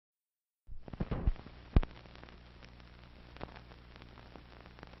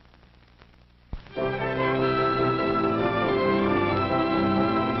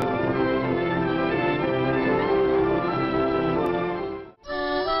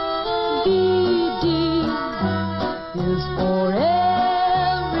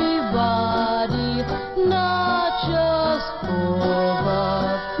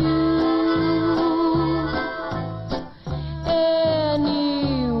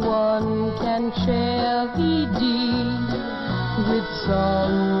can share VD with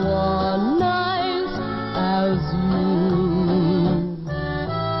someone nice as you.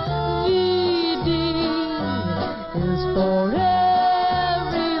 VD is for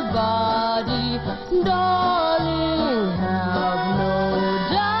everybody, darling, have no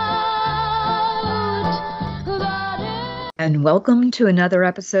doubt that it... And welcome to another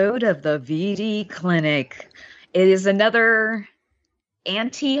episode of the VD Clinic. It is another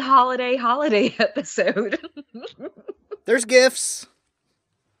anti-holiday episode. There's gifts.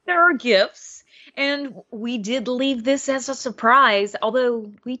 There are gifts. And we did leave this as a surprise,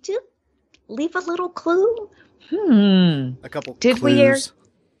 although we did leave a little clue. A couple Did clues. we hear?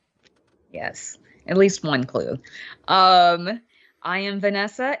 Yes, at least one clue. I am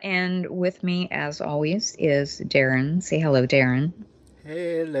Vanessa, and with me, as always, is Daeron. Say hello, Daeron.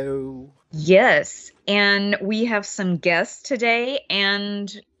 Hello. Yes, and we have some guests today,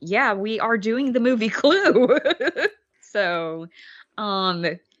 and yeah, we are doing the movie Clue. So,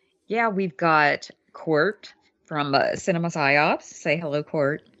 yeah, we've got Cort from Cinema Psyops. Say hello,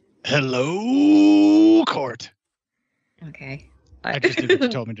 Cort. Hello, Cort. Okay. I just did what you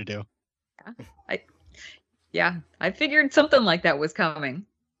told me to do. I figured something like that was coming.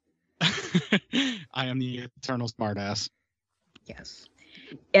 I am the eternal smartass. Yes.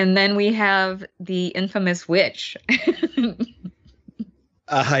 And then we have the infamous witch.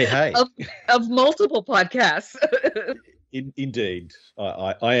 Hey. Of multiple podcasts. Indeed.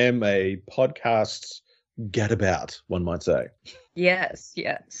 I am a podcast gadabout, one might say. Yes.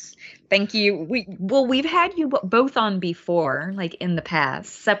 Thank you. We've had you both on before, like in the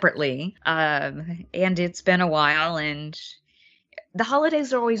past, separately. And it's been a while, and the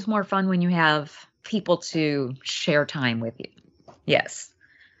holidays are always more fun when you have people to share time with you. Yes.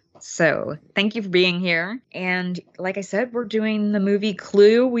 So thank you for being here. And like I said, we're doing the movie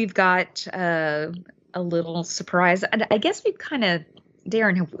Clue. We've got a little surprise. And I guess we've kind of,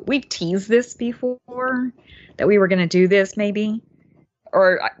 Daeron, we've teased this before that we were going to do this maybe.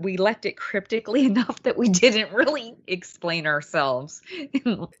 Or we left it cryptically enough that we didn't really explain ourselves.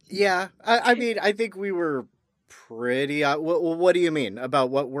 Yeah, I mean, I think we were pretty... what do you mean? About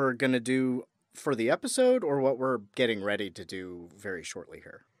what we're going to do for the episode, or what we're getting ready to do very shortly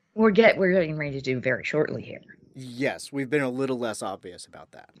here? We're getting ready to do very shortly here. Yes, we've been a little less obvious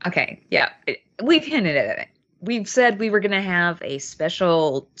about that. Okay, yeah. We've hinted at it. We've said we were going to have a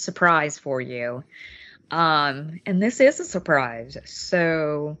special surprise for you. And this is a surprise.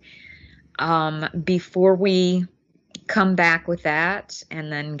 So, before we come back with that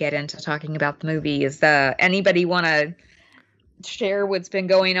and then get into talking about the movie, is anybody want to share what's been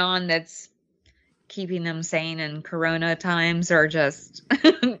going on that's keeping them sane in Corona times, or just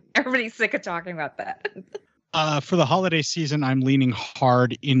everybody's sick of talking about that? For the holiday season, I'm leaning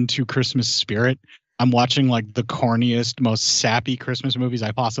hard into Christmas spirit. I'm watching like the corniest, most sappy Christmas movies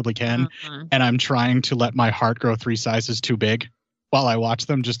I possibly can. And I'm trying to let my heart grow 3 sizes too big while I watch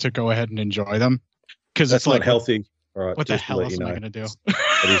them, just to go ahead and enjoy them. Because That's it's like, not healthy. All right, what the hell else am I going to do?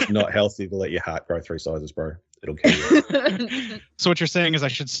 It is not healthy to let your heart grow 3 sizes, bro. It'll kill you. So what you're saying is I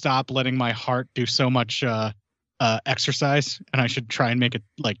should stop letting my heart do so much exercise, and I should try and make it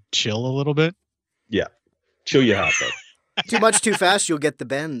like chill a little bit. Yeah. Chill your heart, bro. Too much too fast, you'll get the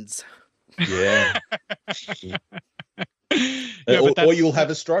bends. Yeah. Yeah, or you'll have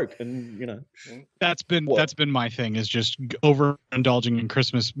a stroke, and that's been my thing, is just overindulging in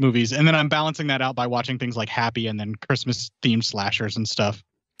Christmas movies, and then I'm balancing that out by watching things like Happy and then Christmas themed slashers and stuff.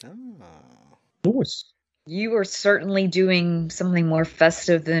 Nice. You are certainly doing something more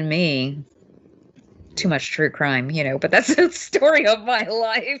festive than me. Too much true crime, but that's the story of my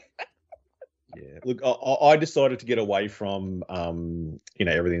life. Yeah, look, I decided to get away from,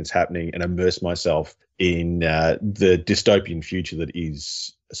 everything that's happening and immerse myself in the dystopian future that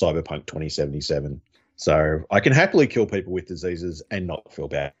is Cyberpunk 2077. So I can happily kill people with diseases and not feel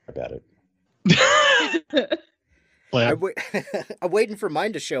bad about it. I'm waiting for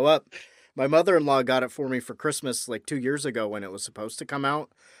mine to show up. My mother-in-law got it for me for Christmas like 2 years ago when it was supposed to come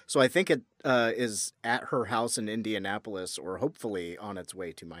out. So I think it is at her house in Indianapolis, or hopefully on its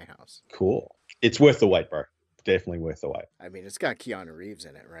way to my house. Cool. It's worth the wait, bro. Definitely worth the wait. I mean, it's got Keanu Reeves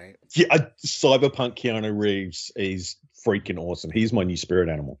in it, right? Yeah, Cyberpunk Keanu Reeves is freaking awesome. He's my new spirit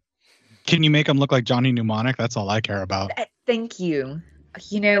animal. Can you make him look like Johnny Mnemonic? That's all I care about. Thank you.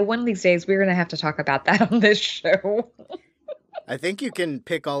 One of these days we're going to have to talk about that on this show. I think you can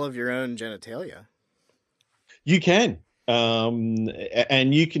pick all of your own genitalia. You can.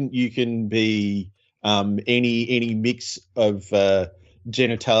 And you can be any mix of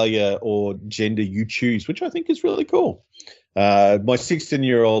genitalia or gender you choose, which I think is really cool. My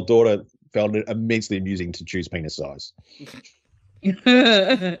 16-year-old daughter found it immensely amusing to choose penis size.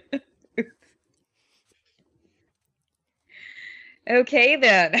 Okay,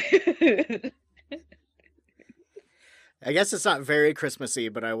 then. I guess it's not very Christmassy,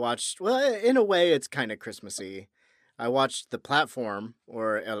 but I watched, well, in a way, it's kind of Christmassy. I watched The Platform,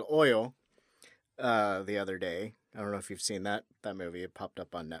 or El Hoyo, the other day. I don't know if you've seen that movie. It popped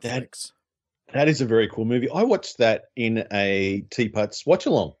up on Netflix. That is a very cool movie. I watched that in a Teapots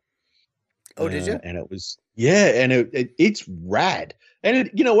watch-along. Oh, did you? And it was, and it's rad. And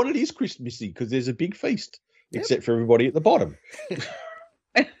you know what? It is Christmassy because there's a big feast, except for everybody at the bottom.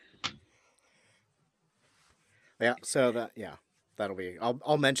 Yeah, so that'll be.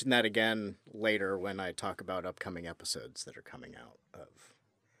 I'll mention that again later when I talk about upcoming episodes that are coming out of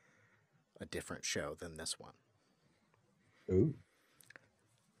a different show than this one. Ooh.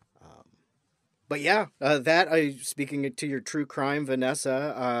 But yeah, speaking to your true crime,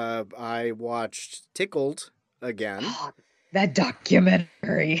 Vanessa, I watched Tickled again. That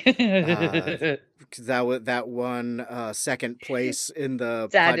documentary. That won second place in the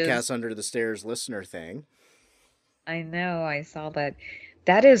podcast Under the Stairs listener thing. I know, I saw that.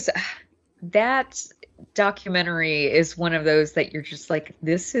 That documentary is one of those that you're just like,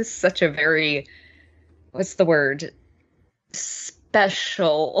 this is such a very, what's the word?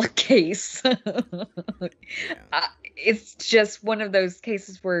 Special case. It's just one of those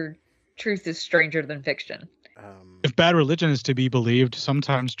cases where truth is stranger than fiction. If Bad Religion is to be believed,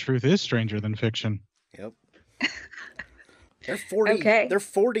 sometimes truth is stranger than fiction. Yep. They're 40. Okay. They're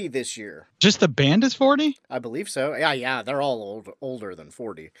 40 this year. Just the band is 40? I believe so. Yeah, they're all older than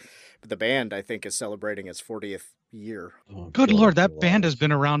 40. But the band, I think, is celebrating its 40th year. Oh, Good Lord, that band has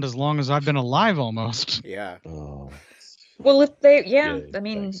been around as long as I've been alive almost. Yeah. Oh. Well, if they, Thanks.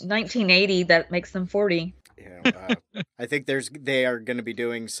 1980, that makes them 40. Yeah, I think they are going to be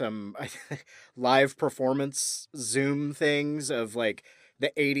doing some live performance Zoom things of like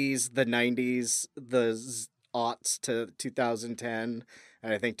the 80s, the 90s, the aughts to 2010,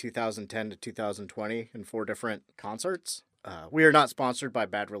 and I think 2010 to 2020 in 4 different concerts. We are not sponsored by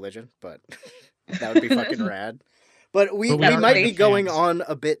Bad Religion, but that would be fucking rad. But we might be going on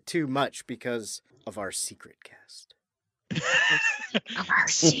a bit too much because of our secret guest. Of our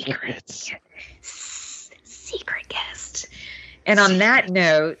secret guest. And on that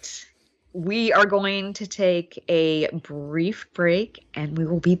note, we are going to take a brief break and we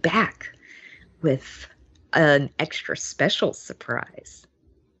will be back with an extra special surprise.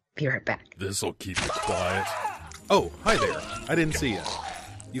 Be right back. This'll keep it quiet. Oh, hi there. I didn't see you.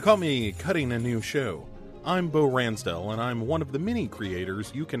 You caught me cutting a new show. I'm Bo Ransdell, and I'm one of the many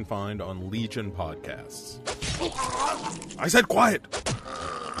creators you can find on Legion Podcasts. I said quiet!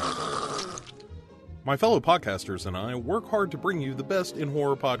 My fellow podcasters and I work hard to bring you the best in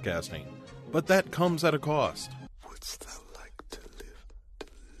horror podcasting, but that comes at a cost. Wouldst thou like to live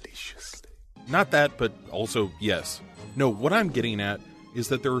deliciously? Not that, but also yes. No, what I'm getting at is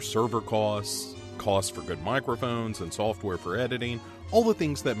that there are server costs, costs for good microphones and software for editing, all the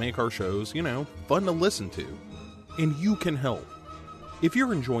things that make our shows, fun to listen to. And you can help. If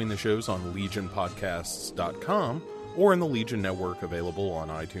you're enjoying the shows on legionpodcasts.com or in the Legion Network available on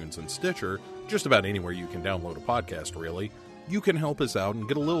iTunes and Stitcher, just about anywhere you can download a podcast, really, you can help us out and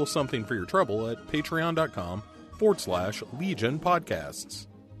get a little something for your trouble at patreon.com/Legion Podcasts.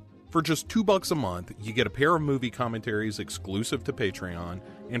 For just $2 a month, you get a pair of movie commentaries exclusive to Patreon,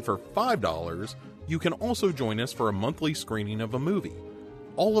 and for $5, you can also join us for a monthly screening of a movie.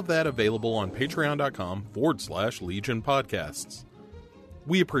 All of that available on patreon.com/Legion Podcasts.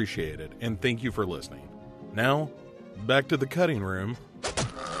 We appreciate it, and thank you for listening. Now, back to the cutting room.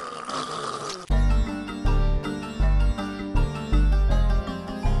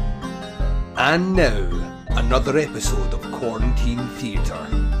 And now, another episode of Quarantine Theatre.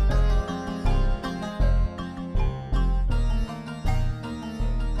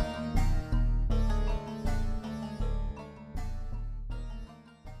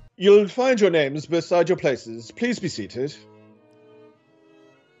 You'll find your names beside your places. Please be seated.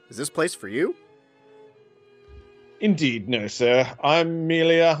 Is this place for you? Indeed, no, sir. I'm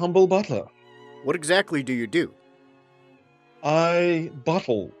merely a humble butler. What exactly do you do? I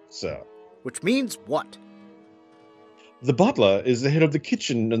buttle, sir. Which means what? The butler is the head of the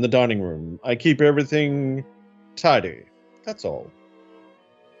kitchen and the dining room. I keep everything tidy. That's all.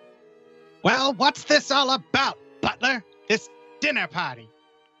 Well, what's this all about, Butler? This dinner party?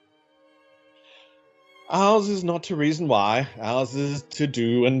 Ours is not to reason why. Ours is to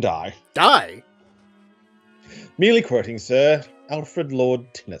do and die. Die? Merely quoting, sir, Alfred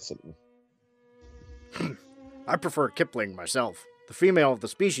Lord Tennyson. I prefer Kipling myself. The female of the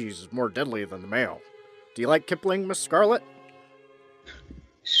species is more deadly than the male. Do you like Kipling, Miss Scarlet?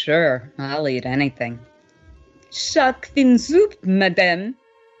 Sure, I'll eat anything. Shark fin soup, madame.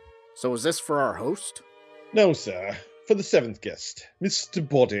 So is this for our host? No, sir. For the 7th guest, Mr.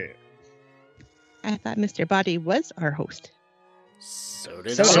 Body. I thought Mr. Body was our host. So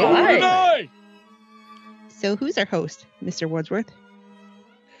did So I. did I. So who's our host, Mr. Wordsworth?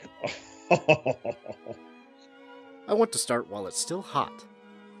 I want to start while it's still hot.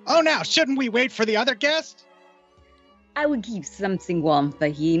 Oh, now, shouldn't we wait for the other guest? I would keep something warm for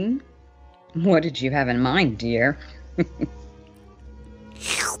him. What did you have in mind, dear?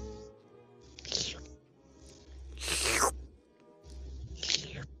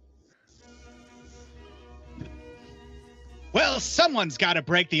 Well, someone's got to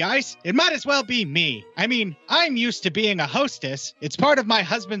break the ice. It might as well be me. I mean, I'm used to being a hostess. It's part of my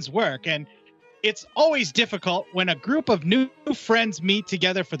husband's work, and it's always difficult when a group of new friends meet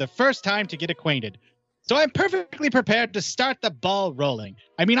together for the first time to get acquainted. So I'm perfectly prepared to start the ball rolling.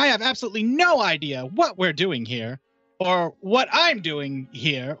 I mean, I have absolutely no idea what we're doing here, or what I'm doing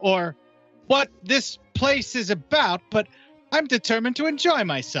here, or what this place is about, but I'm determined to enjoy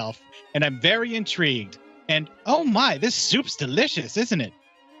myself, and I'm very intrigued. And, oh my, this soup's delicious, isn't it?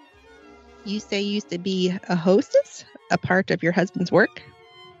 You say you used to be a hostess? A part of your husband's work?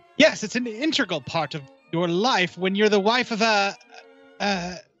 Yes, it's an integral part of your life when you're the wife of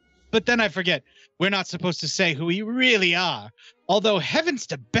but then I forget. We're not supposed to say who we really are. Although, heavens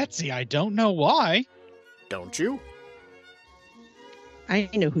to Betsy, I don't know why. Don't you? I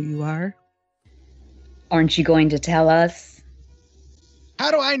know who you are. Aren't you going to tell us?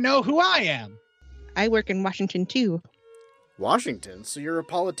 How do I know who I am? I work in Washington, too. Washington? So you're a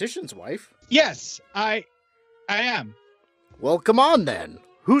politician's wife? Yes, I am. Well, come on then.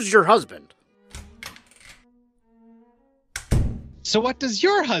 Who's your husband? So what does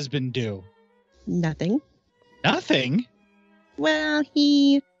your husband do? Nothing. Nothing? Well,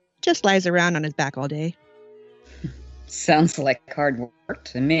 he just lies around on his back all day. Sounds like hard work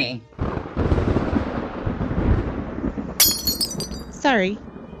to me. Sorry.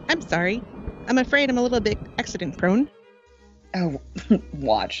 I'm sorry. I'm afraid I'm a little bit accident prone. Oh,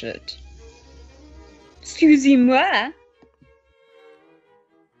 watch it. Excusez-moi.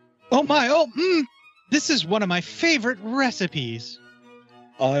 Oh my, this is one of my favorite recipes.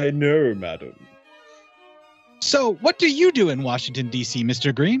 I know, madam. So, what do you do in Washington, D.C.,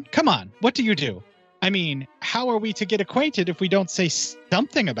 Mr. Green? Come on, what do you do? I mean, how are we to get acquainted if we don't say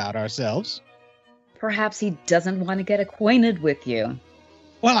something about ourselves? Perhaps he doesn't want to get acquainted with you.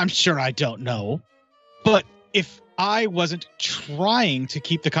 Well, I'm sure I don't know. But if I wasn't trying to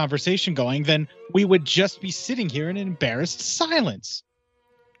keep the conversation going, then we would just be sitting here in embarrassed silence.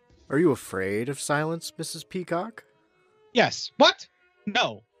 Are you afraid of silence, Mrs. Peacock? Yes. What?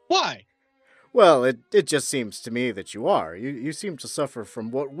 No. Why? Well, it just seems to me that you are. You seem to suffer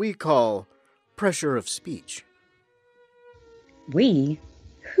from what we call pressure of speech. We?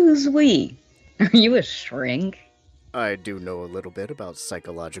 Who's we? Are you a shrink? I do know a little bit about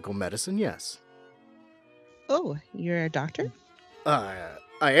psychological medicine, yes. Oh, you're a doctor? I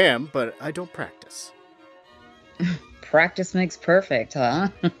am, but I don't practice. Practice makes perfect, huh?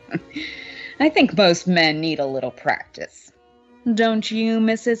 I think most men need a little practice. Don't you,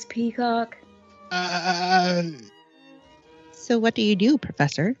 Mrs. Peacock? So what do you do,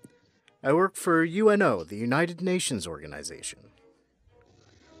 Professor? I work for UNO, the United Nations Organization.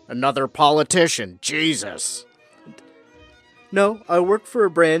 Another politician, Jesus! No, I work for a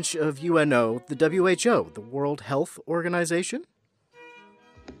branch of UNO, the WHO, the World Health Organization.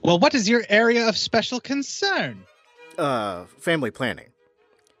 Well, what is your area of special concern? Family planning.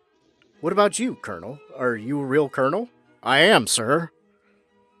 What about you, Colonel? Are you a real colonel? I am, sir.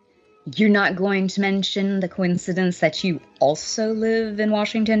 You're not going to mention the coincidence that you also live in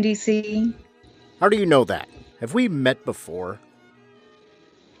Washington, D.C.? How do you know that? Have we met before?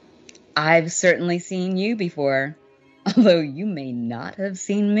 I've certainly seen you before, although you may not have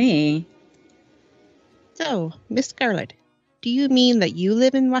seen me. So, Miss Scarlet, do you mean that you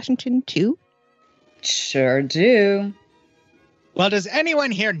live in Washington, too? Sure do. Well, does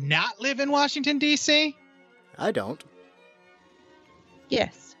anyone here not live in Washington, D.C.? I don't.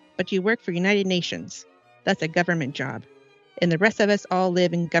 Yes, but you work for United Nations. That's a government job. And the rest of us all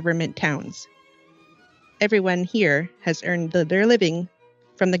live in government towns. Everyone here has earned their living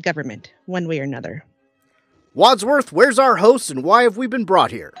from the government, one way or another. Wadsworth, where's our host and why have we been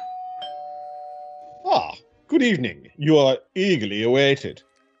brought here? Ah, good evening. You are eagerly awaited.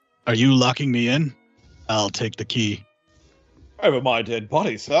 Are you locking me in? I'll take the key. Over my dead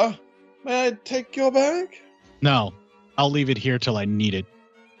body, sir. May I take your bag? No, I'll leave it here till I need it.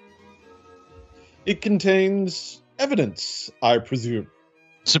 It contains evidence, I presume.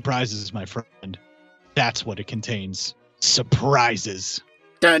 Surprises, my friend. That's what it contains. Surprises.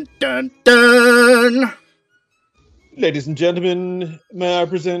 Dun, dun, dun! Ladies and gentlemen, may I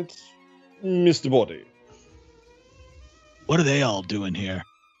present Mr. Body? What are they all doing here?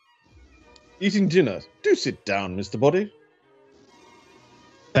 Eating dinner. Do sit down, Mr. Body.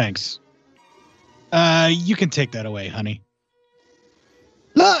 Thanks. You can take that away, honey.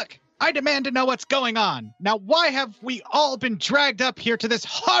 Look! I demand to know what's going on. Now, why have we all been dragged up here to this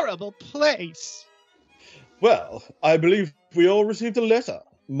horrible place? Well, I believe we all received a letter.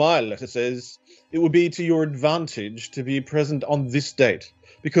 My letter says it would be to your advantage to be present on this date,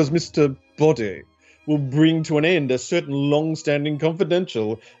 because Mr. Body will bring to an end a certain long-standing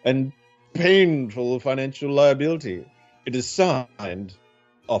confidential and painful financial liability. It is signed,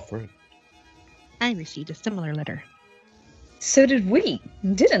 Offred. I received a similar letter. So did we,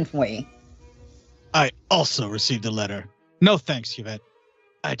 didn't we? I also received a letter. No thanks, Yvette.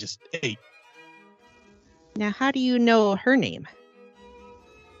 I just ate. Now, how do you know her name?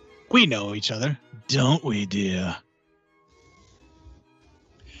 We know each other, don't we, dear?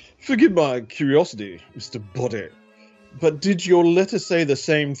 Forgive my curiosity, Mr. Body, but did your letter say the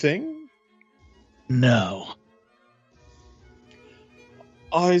same thing? No.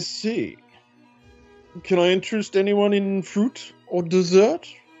 I see. Can I interest anyone in fruit or dessert?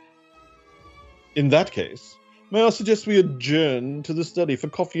 In that case, may I suggest we adjourn to the study for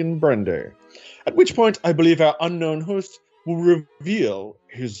coffee and brandy, at which point I believe our unknown host will reveal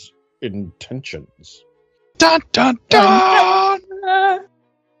his intentions. Dun, dun, dun!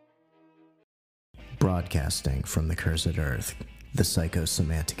 Broadcasting from the Cursed Earth, the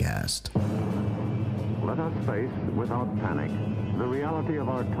Psychosemanticast. Let us face, without panic, the reality of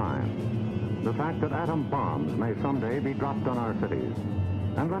our time. The fact that atom bombs may someday be dropped on our cities.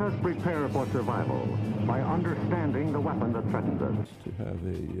 And let us prepare for survival by understanding the weapon that threatens us. To have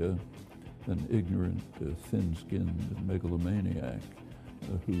an ignorant, thin-skinned megalomaniac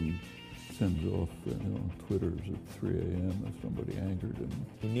who sends off Twitters at 3 a.m. if somebody angered him.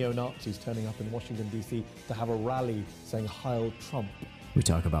 Neo-Nazis turning up in Washington, D.C. to have a rally saying Heil Trump. We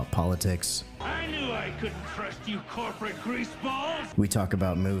talk about politics. I knew I couldn't trust you corporate greaseballs. We talk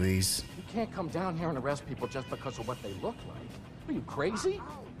about movies. You can't come down here and arrest people just because of what they look like. Are you crazy?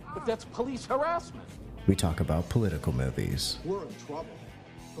 But that's police harassment. We talk about political movies. We're in trouble.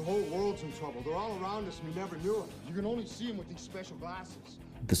 The whole world's in trouble. They're all around us and we never knew it. You can only see them with these special glasses.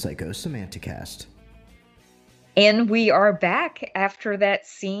 The Psychosemanticast. And we are back after that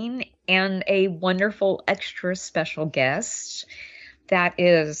scene and a wonderful extra special guest. That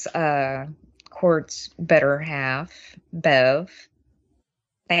is Cort's better half, Bev.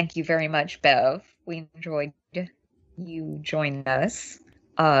 Thank you very much, Bev. We enjoyed you joining us.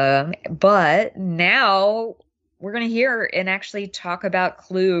 But now we're going to hear and actually talk about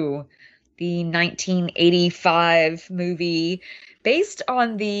Clue, the 1985 movie based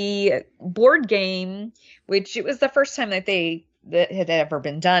on the board game, which it was the first time that had ever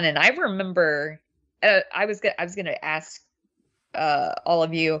been done. And I remember I was going to ask all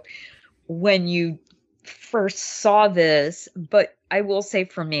of you when you first saw this, but I will say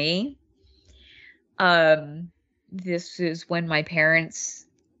for me, this is when my parents,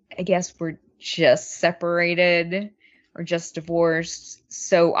 I guess, were just separated or just divorced.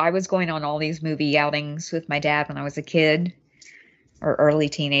 So I was going on all these movie outings with my dad when I was a kid or early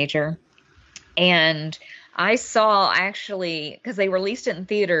teenager. And I saw actually, because they released it in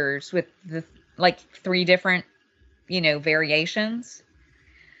theaters with the 3 different variations.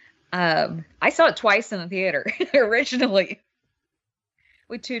 I saw it twice in the theater originally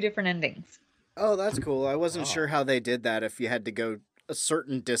with 2 different endings. Oh, that's cool. I wasn't sure how they did that, if you had to go a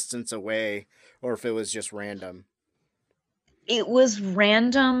certain distance away or if it was just random. It was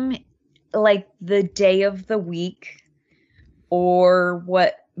random, like the day of the week or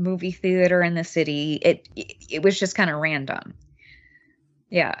what movie theater in the city. It was just kind of random.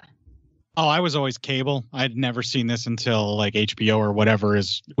 Yeah. Oh, I was always cable. I'd never seen this until like HBO or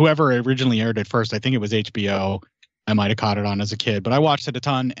whoever originally aired it first. I think it was HBO. I might have caught it on as a kid, but I watched it a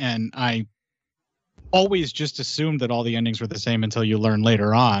ton, and I always just assumed that all the endings were the same until you learn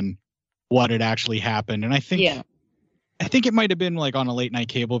later on what had actually happened. And I think it might have been like on a late night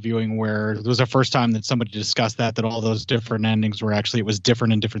cable viewing where it was the first time that somebody discussed that all those different endings were actually, it was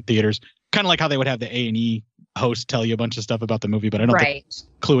different in different theaters. Kind of like how they would have the A&E host tell you a bunch of stuff about the movie, but I don't think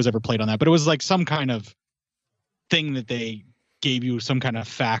Clue was ever played on that. But it was like some kind of thing that they gave you some kind of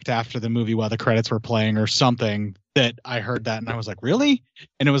fact after the movie while the credits were playing or something, that I heard that and I was like, really?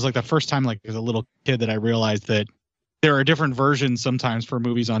 And it was like the first time, like as a little kid, that I realized that there are different versions sometimes for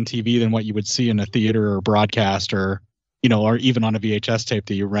movies on TV than what you would see in a theater or broadcast or, or even on a VHS tape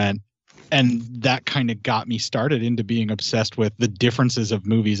that you rent. And that kind of got me started into being obsessed with the differences of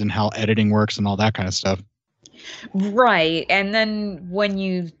movies and how editing works and all that kind of stuff. Right. And then when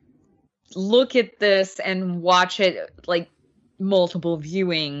you look at this and watch it like multiple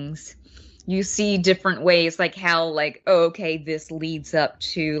viewings, you see different ways, like how like, oh, okay, this leads up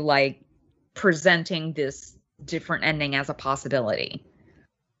to like presenting this different ending as a possibility.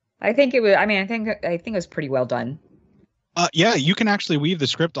 I think it was pretty well done. Yeah, you can actually weave the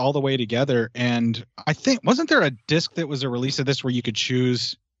script all the way together. And I think, wasn't there a disc that was a release of this where you could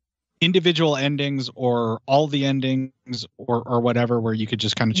choose individual endings or all the endings or whatever, where you could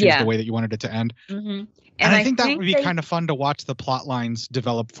just kind of choose the way that you wanted it to end? Mm-hmm. And I think that would be kind of fun to watch the plot lines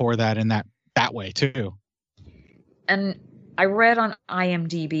develop for that in that way too. And I read on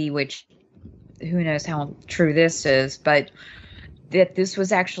IMDb, which who knows how true this is, but that this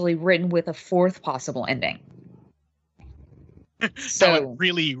was actually written with a fourth possible ending. So it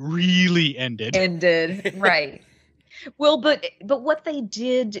really, really ended. Right. Well, but what they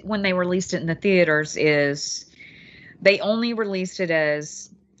did when they released it in the theaters is they only released it as,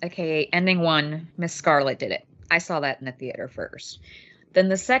 okay, ending 1, Miss Scarlet did it. I saw that in the theater first. Then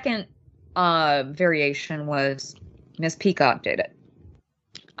the second variation was Miss Peacock did it.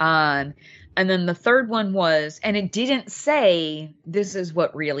 And then the third one was, and it didn't say this is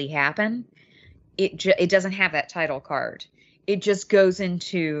what really happened. It doesn't have that title card. It just goes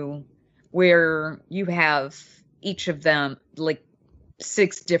into where you have each of them like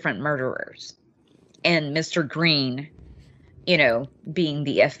 6 different murderers, and Mr. Green, being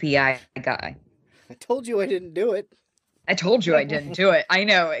the FBI guy. I told you I didn't do it. I told you I didn't do it. I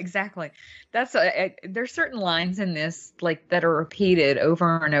know, exactly. That's there's certain lines in this like that are repeated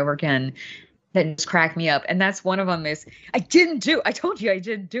over and over again that just crack me up, and that's one of them is I told you I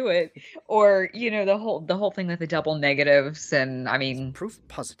didn't do it, or the whole thing with the double negatives, and I mean proof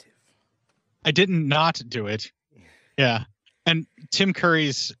positive. I didn't not do it. Yeah. And Tim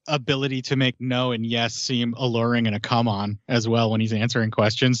Curry's ability to make no and yes seem alluring and a come on as well when he's answering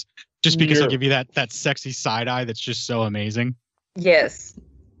questions, just because he'll give you that sexy side eye that's just so amazing. Yes.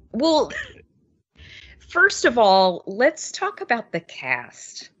 Well, first of all, let's talk about the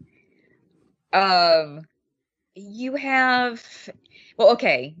cast. You have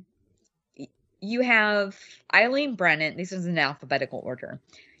Eileen Brennan. This is in alphabetical order.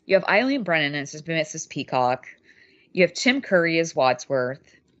 You have Eileen Brennan as Mrs. Peacock. You have Tim Curry as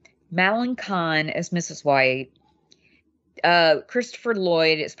Wadsworth. Madeline Kahn as Mrs. White. Christopher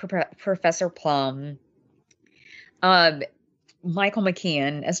Lloyd as Professor Plum. Michael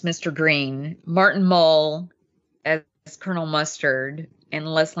McKean as Mr. Green. Martin Mull as Colonel Mustard. And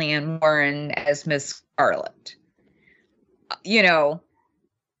Leslie Ann Warren as Miss Scarlet.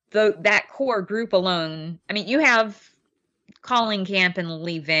 That core group alone. I mean, you have Colin Camp and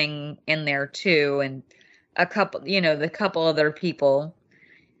Lee Ving in there too, and a couple, the couple other people,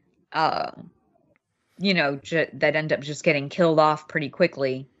 that end up just getting killed off pretty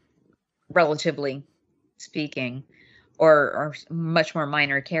quickly, relatively speaking, or much more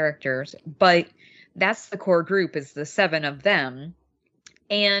minor characters. But that's the core group, is the 7 of them.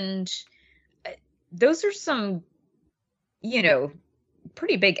 And those are some,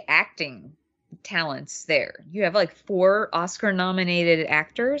 pretty big acting talents there. You have like 4 Oscar-nominated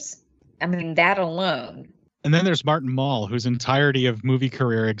actors. I mean, that alone. And then there's Martin Mull, whose entirety of movie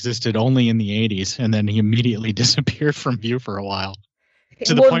career existed only in the 80s, and then he immediately disappeared from view for a while.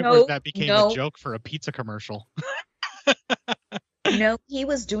 To the point where that became a joke for a pizza commercial. No, he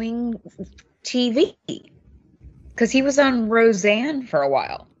was doing TV. Because he was on Roseanne for a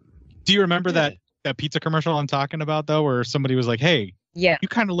while. Do you remember that pizza commercial I'm talking about, though, where somebody was like, hey, you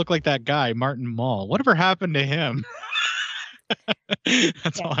kind of look like that guy, Martin Mull. Whatever happened to him?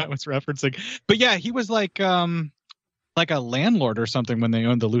 That's all I was referencing. But yeah, he was like a landlord or something when they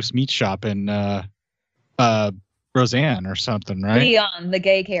owned the loose meat shop in Roseanne or something, right? Leon, the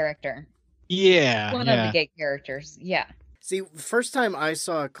gay character. Yeah. One of the gay characters. Yeah. See, first time I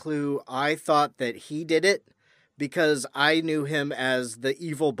saw Clue, I thought that he did it because I knew him as the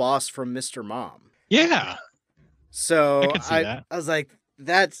evil boss from Mr. Mom. Yeah. So I was like,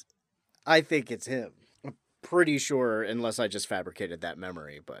 I think it's him. I'm pretty sure, unless I just fabricated that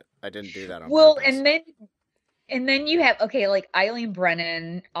memory, but I didn't do that on purpose. And then you have, like Eileen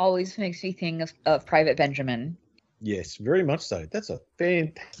Brennan always makes me think of Private Benjamin. Yes, very much so. That's a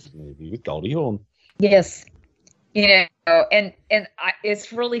fantastic movie with Goldie Hawn. Yes.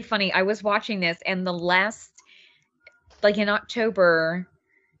 It's really funny. I was watching this, and the last, in October,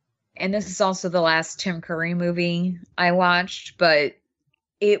 and this is also the last Tim Curry movie I watched, but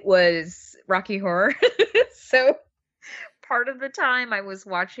it was Rocky Horror. So part of the time I was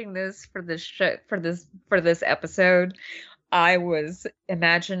watching this for this show, for this episode, I was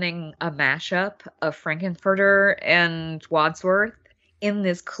imagining a mashup of Frankenfurter and Wadsworth in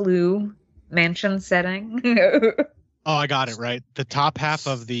this Clue mansion setting. Oh, I got it right. The top half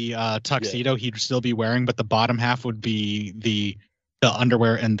of the tuxedo he'd still be wearing, but the bottom half would be the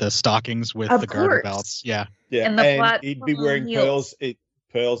underwear and the stockings with the garter belts. Yeah. Yeah. And he'd be wearing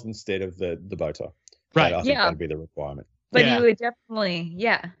pearls instead of the bow tie. Right. I think that'd be the requirement. But he would definitely,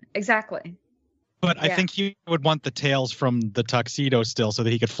 exactly. But I think he would want the tails from the tuxedo still, so that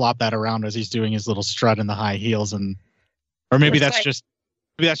he could flop that around as he's doing his little strut in the high heels, or maybe that's just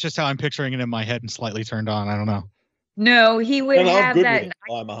how I'm picturing it in my head and slightly turned on. I don't know. No, he would have that.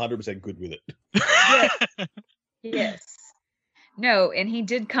 I'm 100% good with it. Yes. Yes. No, and he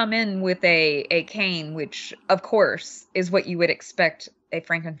did come in with a cane, which of course is what you would expect a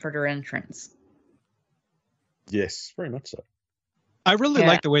Frankenfurter entrance. Yes, very much so. I really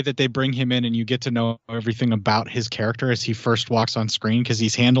like the way that they bring him in and you get to know everything about his character as he first walks on screen, because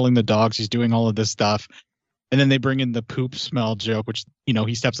he's handling the dogs, he's doing all of this stuff. And then they bring in the poop smell joke, which,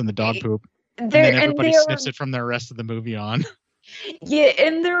 he steps in the dog poop. And then everybody sniffs it from the rest of the movie on. Yeah,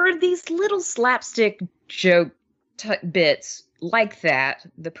 and there are these little slapstick joke bits like that,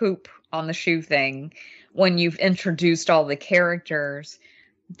 the poop on the shoe thing, when you've introduced all the characters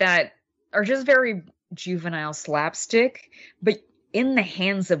that are just very juvenile slapstick, but in the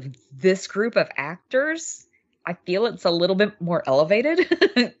hands of this group of actors, I feel it's a little bit more elevated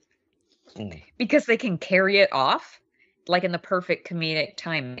because they can carry it off like in the perfect comedic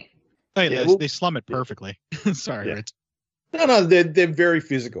timing. Hey, they slum it perfectly. Sorry, Rich. No, they're very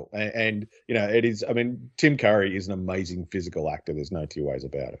physical, and it is. I mean, Tim Curry is an amazing physical actor. There's no two ways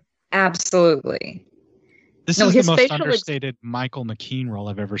about it. Absolutely. This is the most understated Michael McKean role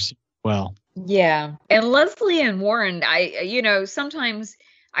I've ever seen. Well, yeah, and Leslie Ann Warren, sometimes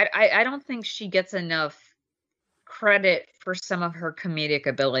I don't think she gets enough credit for some of her comedic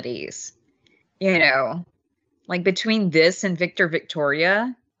abilities. Like between this and Victor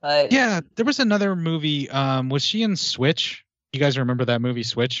Victoria. Yeah, there was another movie. Was she in Switch? You guys remember that movie,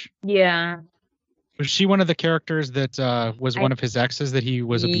 Switch? Yeah. Was she one of the characters that was one of his exes that he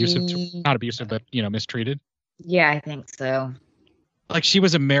was abusive to? Not abusive, but mistreated. Yeah, I think so. Like she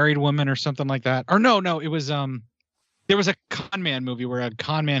was a married woman or something like that. Or no, it was there was a con man movie where a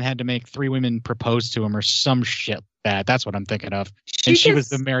con man had to make 3 women propose to him or some shit like that. That's what I'm thinking of. She was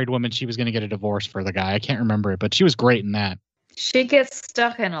the married woman. She was going to get a divorce for the guy. I can't remember it, but she was great in that. She gets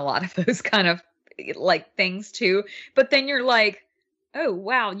stuck in a lot of those kind of like things too. But then you're like, oh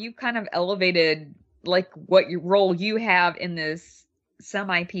wow, you kind of elevated like what your role you have in this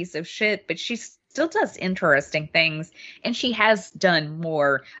semi piece of shit, but she still does interesting things, and she has done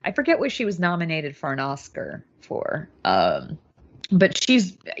more. I forget what she was nominated for an Oscar for, but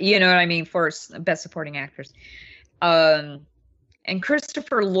she's, what I mean, for Best Supporting Actress. And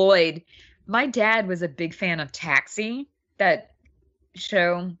Christopher Lloyd, my dad was a big fan of Taxi, that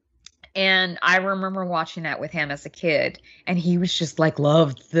show, and I remember watching that with him as a kid, and he was just like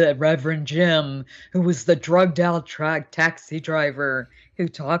loved the Reverend Jim, who was the drugged out taxi driver who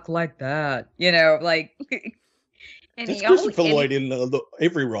talked like that, like. And it's Christopher Lloyd in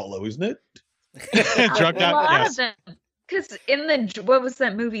every role, though, isn't it? Drugged out, yes. Because in what was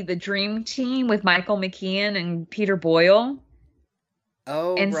that movie, The Dream Team, with Michael McKean and Peter Boyle?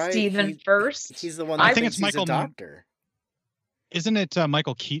 Oh, and right. Stephen First. He's the one that think it's Michael. He's a doctor. Isn't it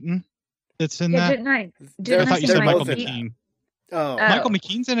Michael Keaton that's in yeah, that? Didn't I thought you said Michael Keaton? McKean. Oh. Michael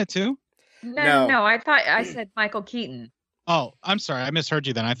McKean's in it too? No, I thought I said Michael Keaton. Oh, I'm sorry. I misheard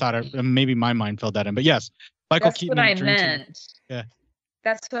you then. I thought maybe my mind filled that in. But yes, Michael Keaton. That's what I meant. Yeah.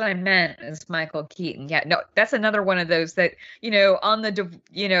 That's what I meant is Michael Keaton. Yeah, no, that's another one of those that, on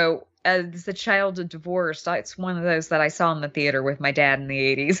the, as a child of divorce, it's one of those that I saw in the theater with my dad in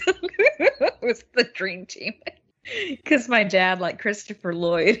the 80s. It was The Dream Team. Because my dad liked Christopher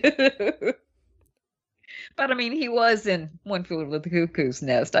Lloyd. But I mean, he was in One Flew Over the Cuckoo's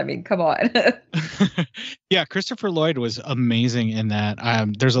Nest. I mean, come on. Yeah, Christopher Lloyd was amazing in that.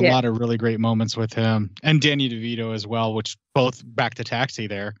 There's a lot of really great moments with him, and Danny DeVito as well, which both back to Taxi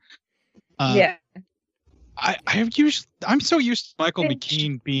there. Yeah. I'm so used to Michael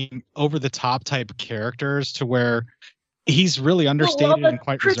McKean being over the top type characters to where he's really understated and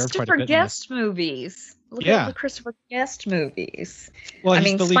quite reserved quite a bit. Christopher Guest movies. Look at the Christopher Guest movies. Well,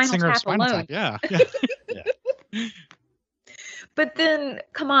 he's the lead singer of Spinal Tap. Yeah. But then,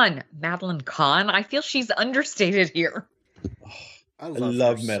 come on, Madeline Kahn. I feel she's understated here. I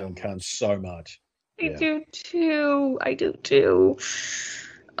love Madeline Kahn so much. I do too.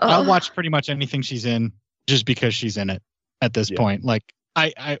 I'll watch pretty much anything she's in just because she's in it at this point. Like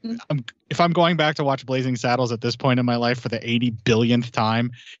if I'm going back to watch Blazing Saddles at this point in my life for the 80 billionth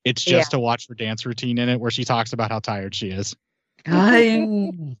time, it's just to watch her dance routine in it where she talks about how tired she is.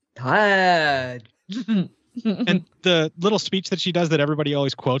 I'm tired. And the little speech that she does that everybody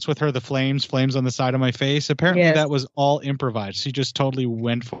always quotes with her, the flames on the side of my face, apparently that was all improvised. She just totally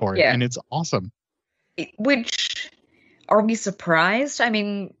went for it, and it's awesome. Which, are we surprised? I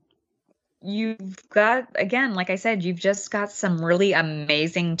mean, you've got, again, like I said, you've just got some really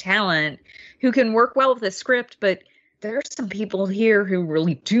amazing talent who can work well with the script, but there's some people here who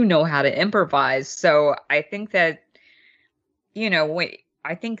really do know how to improvise. So I think that,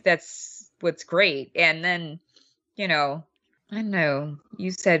 I think that's what's great. And then, I don't know,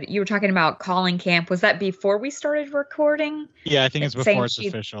 you said you were talking about calling camp. Was that before we started recording? Yeah, I think it's before it's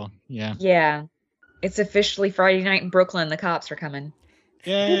official. Yeah. Yeah. It's officially Friday night in Brooklyn. The cops are coming.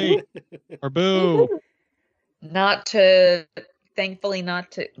 Yay. Or boo. Thankfully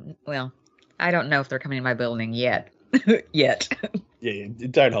not to, well, I don't know if they're coming to my building yet. Yeah,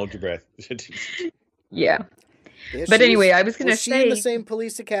 don't hold your breath. Yeah. But anyway, I was going to say... Was she in the same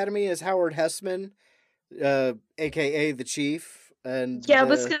police academy as Howard Hessman, a.k.a. the chief? And I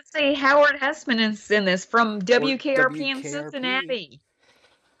was going to say Howard Hessman is in this from WKRP in Cincinnati.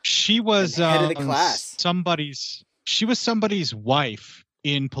 She was head of the class. She was somebody's wife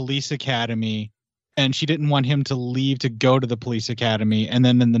in police academy, and she didn't want him to leave to go to the police academy. And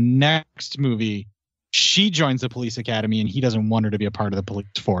then in the next movie, she joins the police academy, and he doesn't want her to be a part of the police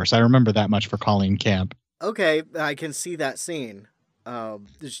force. I remember that much for Colleen Camp. Okay, I can see that scene.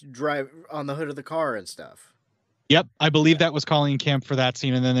 Just drive on the hood of the car and stuff. Yep, I believe that was Colleen Camp for that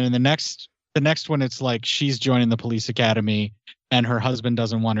scene. And then in the next one, it's like she's joining the police academy, and her husband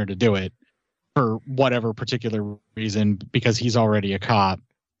doesn't want her to do it for whatever particular reason because he's already a cop.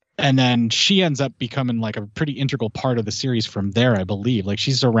 And then she ends up becoming like a pretty integral part of the series from there, I believe. Like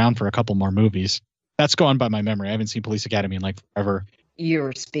she's around for a couple more movies. That's going by my memory. I haven't seen Police Academy in like forever.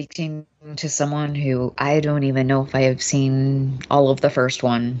 You're speaking to someone who I don't even know if I have seen all of the first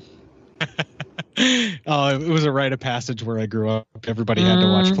one. Oh, it was a rite of passage where I grew up. Everybody had to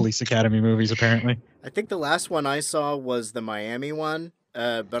watch Police Academy movies, apparently. I think the last one I saw was the Miami one,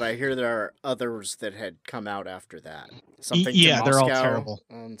 but I hear there are others that had come out after that. Something to Moscow, they're all terrible.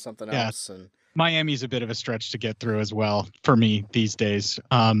 And something else. And Miami's a bit of a stretch to get through as well for me these days.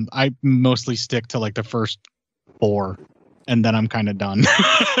 I mostly stick to like the first 4, and then I'm kind of done.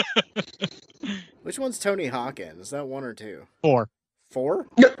 Which one's Tony Hawk in? Is that 1 or 2? 4. 4?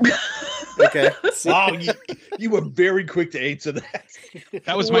 Okay. Wow, you were very quick to answer that.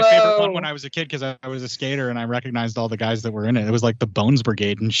 That was my favorite one when I was a kid because I was a skater and I recognized all the guys that were in it. It was like the Bones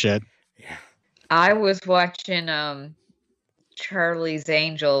Brigade and shit. Yeah. I was watching Charlie's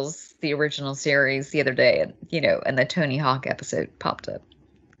Angels, the original series, the other day, and and the Tony Hawk episode popped up.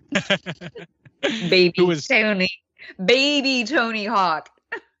 Baby Tony Hawk.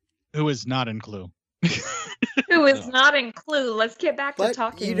 Who is not in Clue. Who is not in Clue. Let's get back to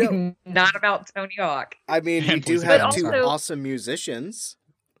talking not about Tony Hawk. I mean, we do have 2 awesome musicians.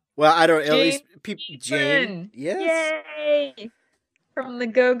 Well, I don't, at least people. Jane. Yes. Yay! From the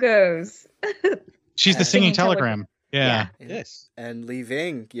Go-Go's. She's the singing telegram. Yeah. Yes. And Lee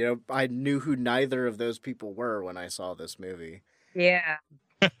Ving. I knew who neither of those people were when I saw this movie. Yeah.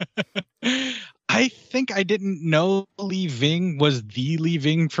 I think I didn't know Lee Ving was the Lee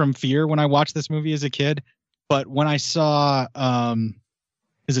Ving from Fear when I watched this movie as a kid. But when I saw,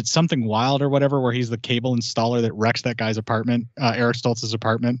 is it Something Wild or whatever, where he's the cable installer that wrecks that guy's apartment, Eric Stoltz's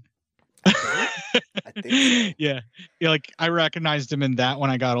apartment. I think so. Yeah. Like I recognized him in that when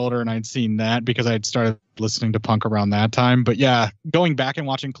I got older and I'd seen that because I'd started listening to punk around that time. But yeah, going back and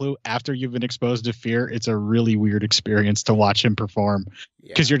watching Clue after you've been exposed to Fear, it's a really weird experience to watch him perform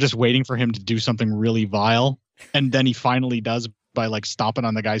because you're just waiting for him to do something really vile. And then he finally does by like stomping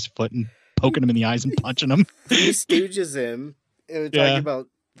on the guy's foot and poking him in the eyes and punching him. He stooges him. It was talking about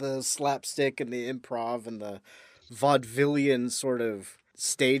the slapstick and the improv and the vaudevillian sort of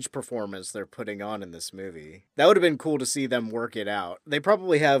stage performance they're putting on in this movie. That would have been cool to see them work it out. They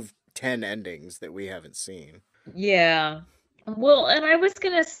probably have 10 endings that we haven't seen. Yeah. Well, and I was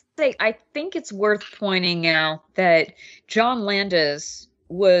going to say, I think it's worth pointing out that John Landis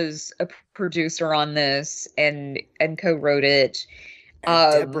was a producer on this and co-wrote it.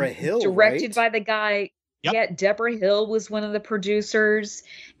 Deborah Hill, directed by the guy. Yep. Yeah, Deborah Hill was one of the producers,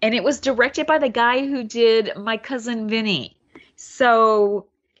 and it was directed by the guy who did My Cousin Vinny. So,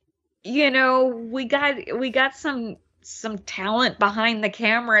 we got some some talent behind the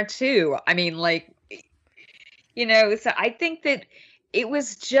camera too. I mean, like, you know, so I think that it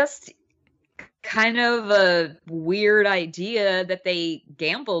was just kind of a weird idea that they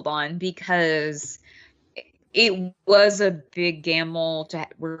gambled on, because it was a big gamble to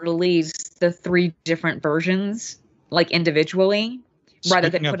release the 3 different versions, like individually, rather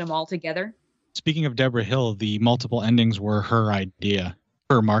than put them all together. Speaking of Deborah Hill, the multiple endings were her idea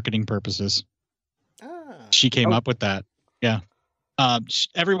for marketing purposes. She came up with that. Yeah.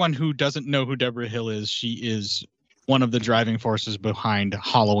 Everyone who doesn't know who Deborah Hill is, she is one of the driving forces behind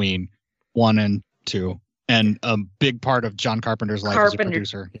Halloween 1 and 2, and a big part of John Carpenter's life as a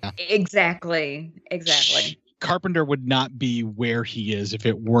producer. Yeah. Exactly. Carpenter would not be where he is if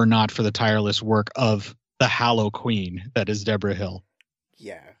it were not for the tireless work of the Hallow Queen that is Deborah Hill.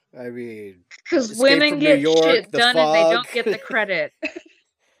 Yeah, I mean, because women get shit done and they don't get the credit.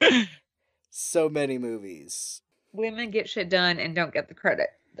 So many movies. Women get shit done and don't get the credit.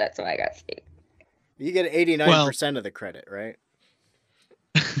 That's what I got to say. You get 89% of the credit, right?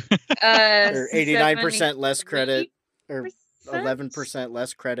 Or 89% less credit, or 11%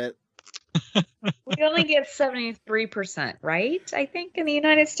 less credit. We only get 73%, right? I think in the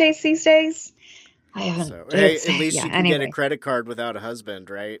United States these days. I haven't. So, hey, at least you can get a credit card without a husband,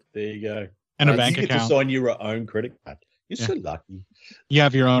 right? There you go. And a bank you account. get to sign your own credit card. You're so lucky. You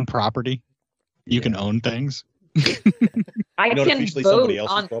have your own property. You can own things. I Not can officially vote somebody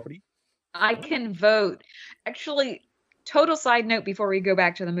else's on property. I can vote. Actually, total side note before we go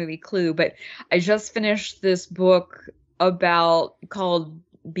back to the movie Clue, but I just finished this book called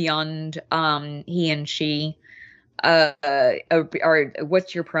Beyond He and She. Or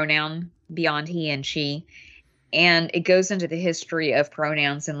what's your pronoun? Beyond He and She. And it goes into the history of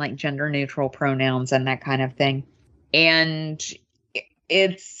pronouns and like gender neutral pronouns and that kind of thing. And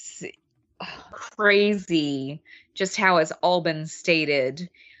it's crazy just how it's all been stated,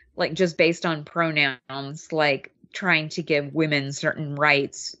 like just based on pronouns, like trying to give women certain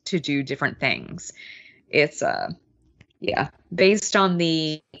rights to do different things. It's based on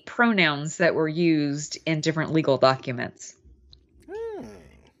the pronouns that were used in different legal documents.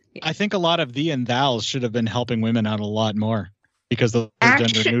 I think a lot of thee and thous should have been helping women out a lot more, because those are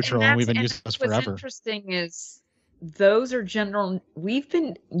gender neutral and we've been using those forever. What's interesting is those are we've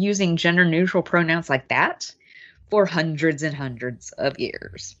been using gender neutral pronouns like that for hundreds and hundreds of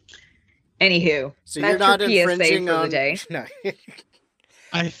years. Anywho, so you're not infringing for on the day. No.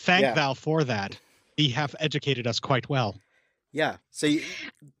 I thank thou for that. He have educated us quite well. Yeah. So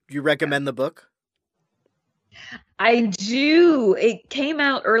you recommend the book? I do. It came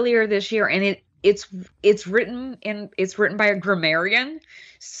out earlier this year, and it's written by a grammarian.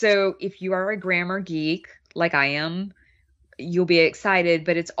 So if you are a grammar geek like I am, you'll be excited.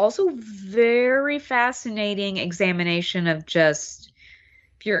 But it's also very fascinating examination of just,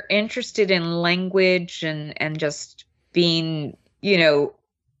 if you're interested in language and just being,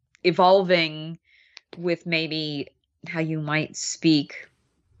 evolving with maybe how you might speak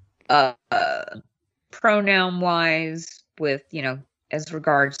pronoun wise with, as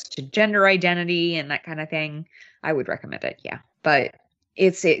regards to gender identity and that kind of thing, I would recommend it. Yeah. But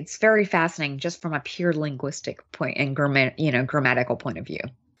it's very fascinating just from a pure linguistic point and grammatical point of view.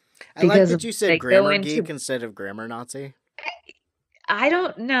 I like that you said grammar geek instead of grammar Nazi. I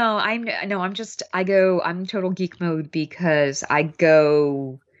don't know. I'm total geek mode because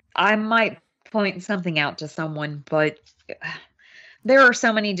I might point something out to someone, but there are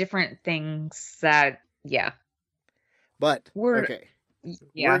so many different things that, But we're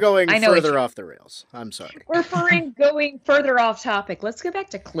going further off the rails. I'm sorry. We're going further off topic. Let's go back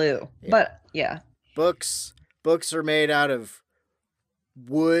to Clue. Yeah. But books are made out of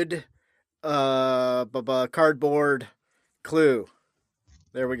wood, cardboard. Clue.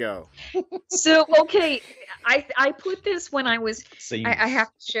 There we go. So, okay, I put this when I was. I have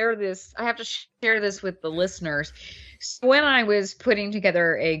to share this. I have to share this with the listeners. So when I was putting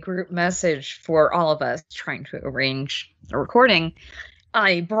together a group message for all of us, trying to arrange a recording,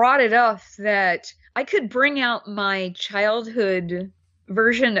 I brought it up that I could bring out my childhood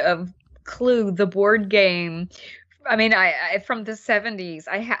version of Clue, the board game. I mean, I from the 70s.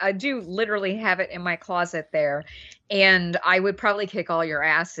 I do literally have it in my closet there, and I would probably kick all your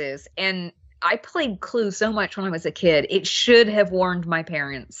asses. And I played Clue so much when I was a kid. It should have warned my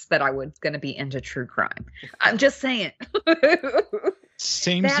parents that I was going to be into true crime. I'm just saying.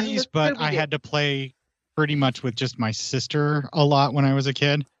 Samesies, but I had to play pretty much with just my sister a lot when I was a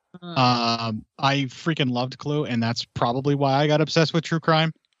kid. I freaking loved Clue, and that's probably why I got obsessed with true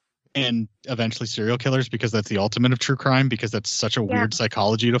crime and eventually serial killers, because that's the ultimate of true crime, because that's such a weird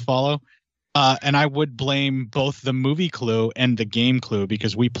psychology to follow. And I would blame both the movie Clue and the game Clue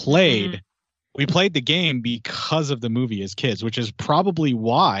because we played the game because of the movie as kids, which is probably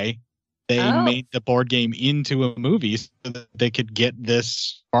why they made the board game into a movie so that they could get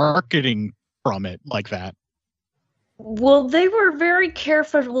this marketing from it like that. Well, they were very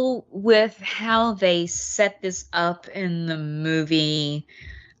careful with how they set this up in the movie.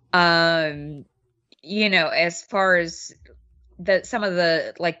 You know, as far as some of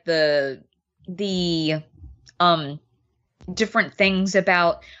the like the different things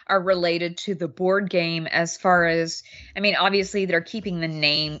about are related to the board game. As far as, I mean, obviously they're keeping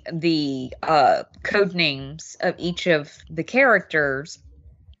the code names of each of the characters,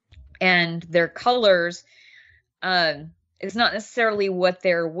 and their colors. It's not necessarily what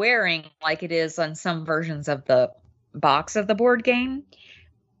they're wearing like it is on some versions of the box of the board game,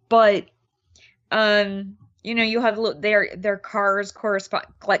 but you know, you have their cars correspond,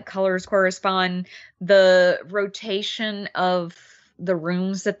 like colors correspond. The rotation of the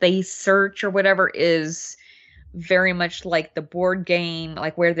rooms that they search or whatever is very much like the board game,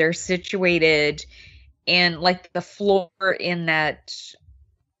 like where they're situated, and like the floor in that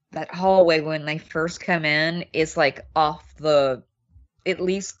hallway when they first come in is like off at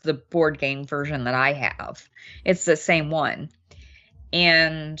least the board game version that I have. It's the same one.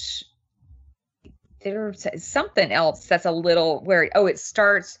 And there's something else that's a little where it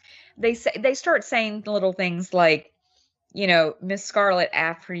starts, they start saying little things like, you know, Miss Scarlet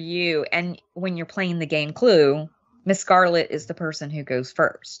after you, and when you're playing the game Clue, Miss Scarlet is the person who goes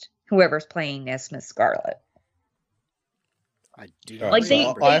first, whoever's playing as Miss Scarlet. I do All like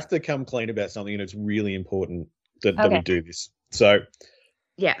right, so I have to come clean about something, and it's really important that we do this. So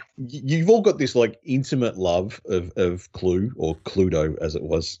yeah, you've all got this like intimate love of Clue, or Cluedo as it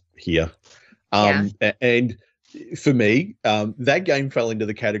was here. And for me, that game fell into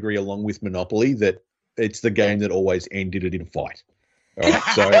the category along with Monopoly that it's the game that always ended it in a fight. All right,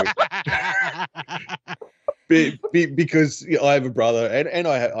 so because I have a brother and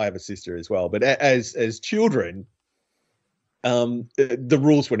I have a sister as well, but as children, the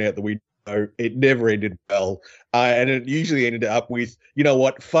rules went out the window. It never ended well, and it usually ended up with, you know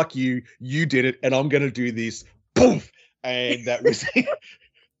what, fuck you, you did it, and I'm going to do this, poof, and that was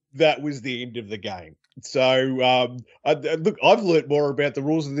that was the end of the game. So, look, I've learned more about the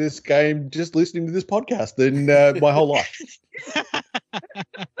rules of this game just listening to this podcast than my whole life.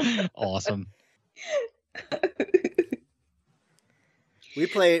 Awesome. We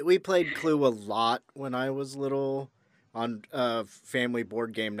played Clue a lot when I was little on family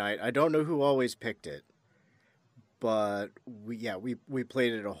board game night. I don't know who always picked it, but we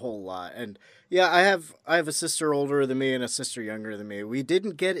played it a whole lot. And yeah, I have a sister older than me and a sister younger than me. We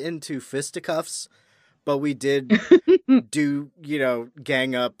didn't get into fisticuffs, but we did do, you know,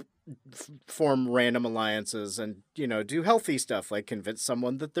 gang up, form random alliances, and, you know, do healthy stuff like convince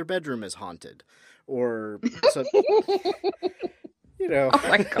someone that their bedroom is haunted, or so, you know. Oh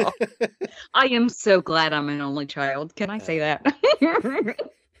my God. I am so glad I'm an only child. Can I say that?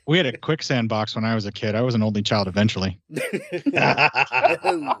 We had a quicksand box when I was a kid. I was an only child eventually.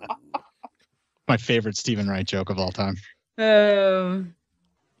 My favorite Stephen Wright joke of all time. Yeah,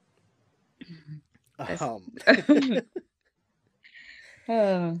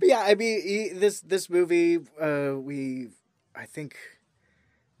 I mean, this movie, I think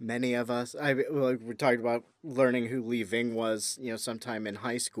many of us, we talked about learning who Li Ving was, you know, sometime in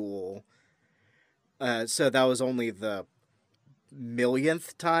high school. So that was only the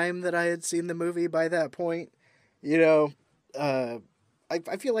millionth time that I had seen the movie by that point. You know, I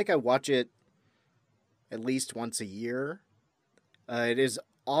feel like I watch it at least once a year. It is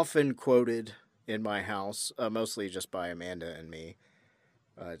often quoted in my house, mostly just by Amanda and me.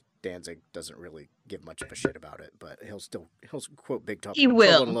 Danzig doesn't really give much of a shit about it, but he'll quote Big Trouble in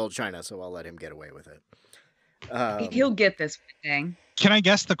Little China, so I'll let him get away with it. He'll get this thing. Can I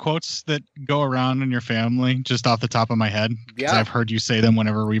guess the quotes that go around in your family just off the top of my head? Because I've heard you say them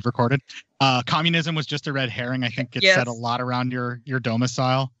whenever we've recorded. Communism was just a red herring. I think it's said a lot around your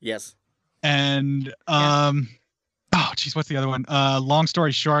domicile. Yes. And oh geez, what's the other one? Long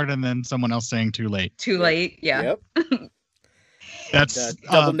story short, and then someone else saying too late. Too late, yeah. Yep. That's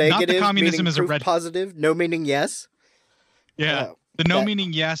double negative. Not the communism is a red positive. No meaning yes. Yeah. The no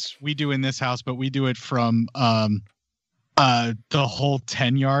meaning yes we do in this house, but we do it from the whole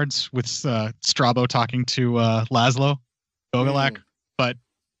 10 yards with Strabo talking to Laszlo Gogolak. But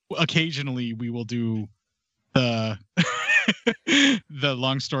occasionally we will do the the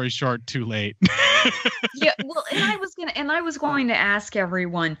long story short, too late. Yeah, well, and I was going to ask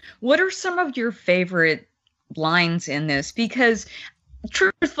everyone, what are some of your favorite lines in this? Because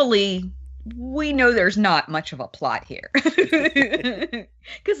truthfully, we know there's not much of a plot here.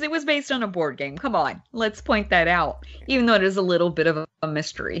 Because it was based on a board game. Come on, let's point that out. Even though it is a little bit of a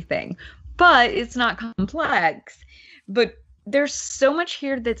mystery thing. But it's not complex. But there's so much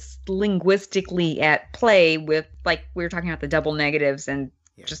here that's linguistically at play with, like, we were talking about the double negatives and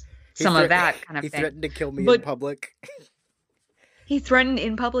just some of that kind of he thing. He threatened to kill me in public. He threatened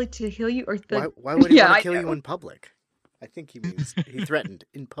in public to kill you? Or why would he want to kill you in public? I think he means he threatened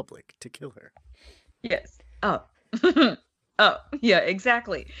in public to kill her. Yes. Oh. Oh, yeah,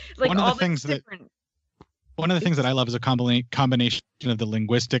 exactly. Like one of the things that I love is a combination of the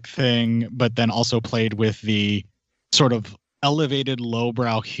linguistic thing, but then also played with the sort of elevated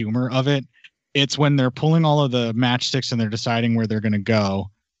lowbrow humor of it. It's when they're pulling all of the matchsticks and they're deciding where they're going to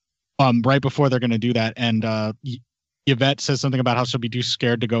go. Right before they're going to do that, and Yvette says something about how she'll be too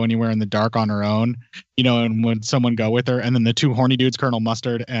scared to go anywhere in the dark on her own, and when someone go with her, and then the two horny dudes, Colonel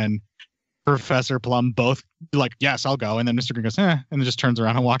Mustard and Professor Plum, both like, yes, I'll go. And then Mr. Green goes, and then just turns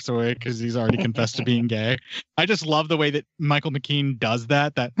around and walks away because he's already confessed to being gay. I just love the way that Michael McKean does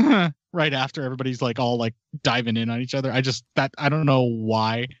that right after everybody's like all like diving in on each other. I don't know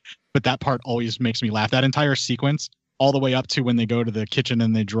why, but that part always makes me laugh. That entire sequence, all the way up to when they go to the kitchen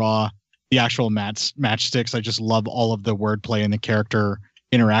and they draw the actual matchsticks. I just love all of the wordplay and the character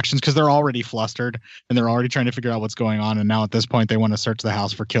interactions because they're already flustered and they're already trying to figure out what's going on. And now at this point, they want to search the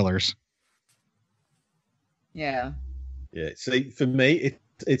house for killers. Yeah. Yeah. See, for me,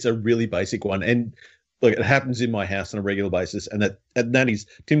 it's a really basic one. And look, it happens in my house on a regular basis. And that is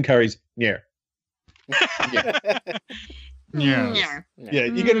Tim Curry's, yeah. Yeah. Yeah. Yeah.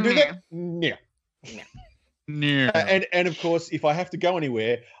 You're going to do that? Yeah. Yeah. And of course, if I have to go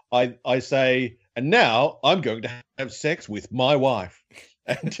anywhere, I say, and now I'm going to have sex with my wife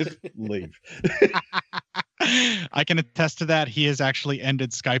and just leave. I can attest to that. He has actually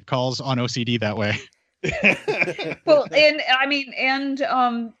ended Skype calls on OCD that way. Well, the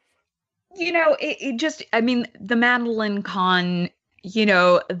Madeline Kahn,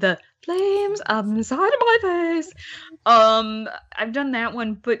 the flames up inside of my face. I've done that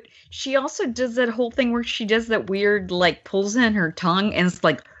one, but she also does that whole thing where she does that weird, like, pulls in her tongue and it's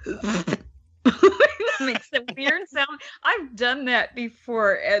like makes that weird sound. I've done that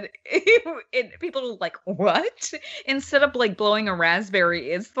before, and people are like, "What?" Instead of like blowing a raspberry,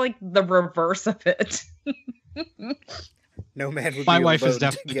 it's like the reverse of it. No man would My be wife has alone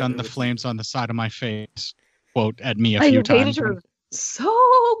definitely together done the with flames on the side of my face. Quote at me a I few hated times. her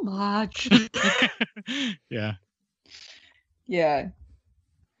so much. Yeah. Yeah.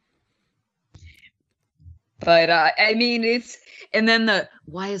 But it's, and then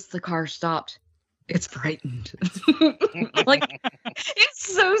why is the car stopped? It's frightened. Like,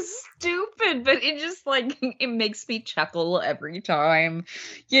 it's so stupid, but it just like, it makes me chuckle every time,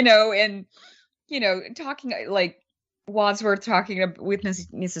 and talking like Wadsworth talking with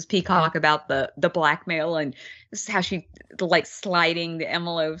Mrs. Peacock about the blackmail, and this is how she like sliding the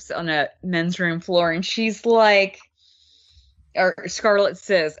envelopes on a men's room floor, and she's like, or Scarlett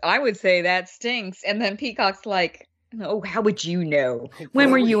says, I would say that stinks. And then Peacock's like, oh, how would you know?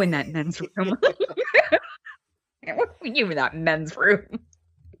 When were you in that men's room? When were you in that men's room?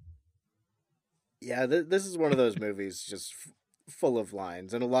 Yeah, this is one of those movies just full of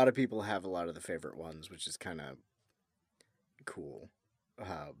lines. And a lot of people have a lot of the favorite ones, which is kind of cool.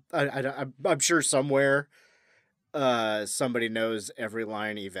 I'm sure somewhere somebody knows every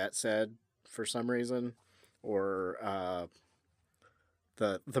line Yvette said for some reason. Or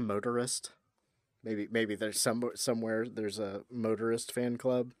the motorist. Maybe there's somewhere there's a motorist fan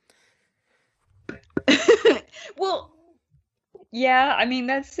club. Well, yeah, I mean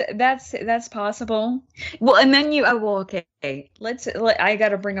that's possible. Well, and then okay. I got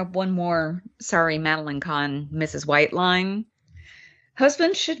to bring up one more. Sorry, Madeline Kahn, Mrs. White line.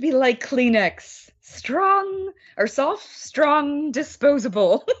 Husbands should be like Kleenex, strong or soft, strong,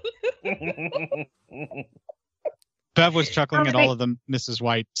 disposable. Bev was chuckling at all of the Mrs.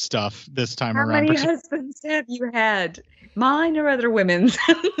 White stuff this time around. How many husbands have you had? Mine or other women's?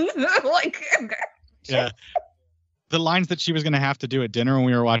 Like, yeah. The lines that she was going to have to do at dinner when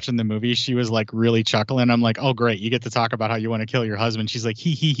we were watching the movie, she was like really chuckling. I'm like, oh, great. You get to talk about how you want to kill your husband. She's like,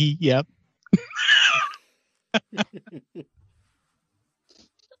 he, yep. It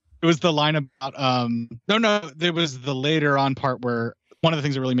was the line about, no, there was the later on part where one of the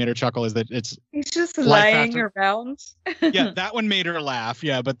things that really made her chuckle is that he's just lying around. Yeah, that one made her laugh.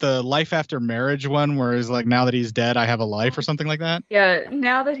 Yeah, but the life after marriage one, where it's like, now that he's dead, I have a life, or something like that. Yeah,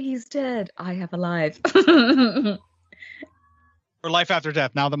 now that he's dead, I have a life. Or life after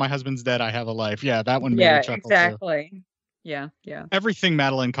death. Now that my husband's dead, I have a life. Yeah, that one made her chuckle exactly. too. Yeah. Everything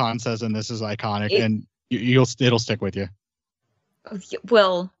Madeline Kahn says in this is iconic, and it'll stick with you.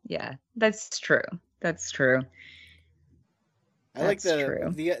 Well, yeah, that's true. That's true. I like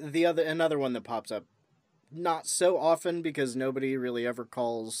the other another one that pops up not so often because nobody really ever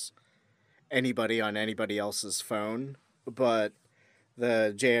calls anybody on anybody else's phone, but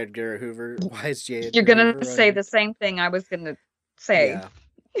the J. Edgar Hoover. Why is J. Edgar You're gonna Hoover say the same thing I was gonna say. Yeah.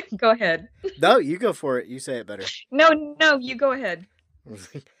 Go ahead. No, you go for it. You say it better. No, you go ahead.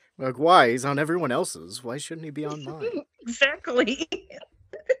 Like, why? He's on everyone else's. Why shouldn't he be on mine? Exactly.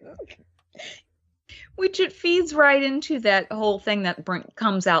 Which it feeds right into that whole thing that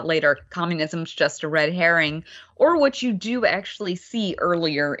comes out later. Communism's just a red herring. Or what you do actually see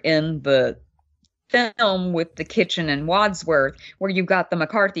earlier in the film with the kitchen and Wadsworth, where you've got the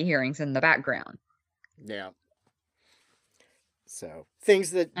McCarthy hearings in the background. Yeah. So,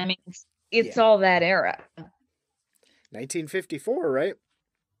 things that... I mean, it's all that era. 1954, right?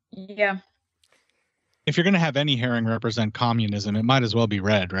 Yeah. If you're going to have any herring represent communism, it might as well be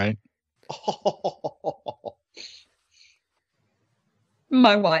red, right?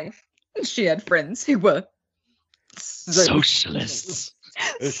 My wife, she had friends who were socialists.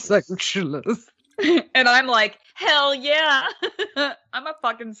 Socialists. And I'm like, hell yeah. I'm a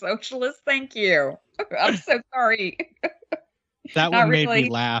fucking socialist. Thank you. I'm so sorry. That one made me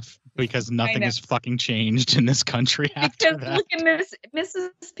laugh because nothing has fucking changed in this country after that. Look at Mrs.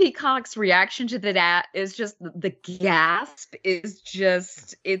 Peacock's reaction to that is just the gasp is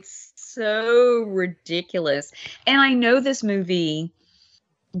just, it's so ridiculous. And I know this movie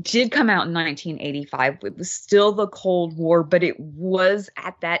did come out in 1985. It was still the Cold War, but it was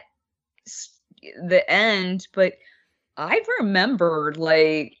at the end. But I remember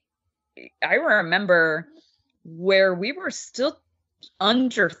where we were still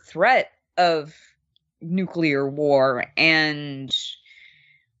under threat of nuclear war, and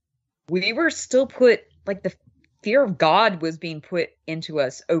we were still put, like, the fear of God was being put into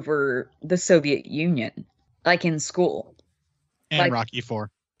us over the Soviet Union, like in school. And like, Rocky IV.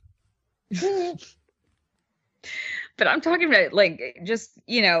 But I'm talking about, like, just,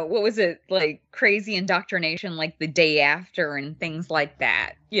 what was it, like, crazy indoctrination, like the day after and things like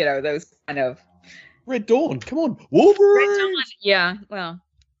that. Those kind of... Red Dawn, come on, Wolverine! Red Dawn, yeah, well.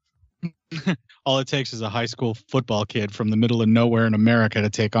 All it takes is a high school football kid from the middle of nowhere in America to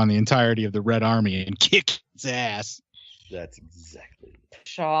take on the entirety of the Red Army and kick its ass. That's exactly.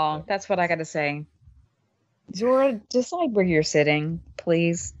 Shaw, that's what I gotta say. Zora, decide where you're sitting,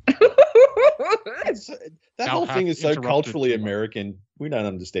 please. That whole thing is so culturally American. We don't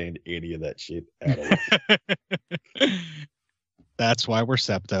understand any of that shit at all. That's why we're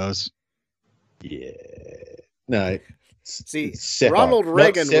septos. Yeah. No. See, Ronald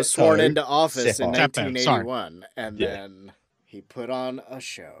Reagan was sworn into office in 1981, and then he put on a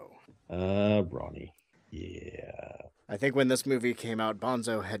show. Ronnie. Yeah. I think when this movie came out,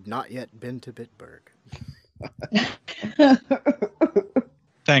 Bonzo had not yet been to Bitburg.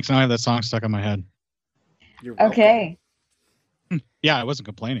 Thanks. Now I have that song stuck in my head. You're welcome. Okay. Yeah, I wasn't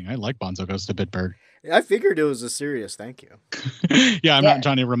complaining. I like Bonzo Goes to Bitburg. I figured it was a serious thank you. Yeah, I'm not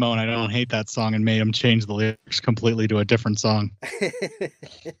Johnny Ramone. I don't hate that song and made him change the lyrics completely to a different song.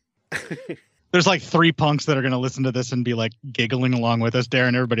 There's like 3 punks that are going to listen to this and be like giggling along with us,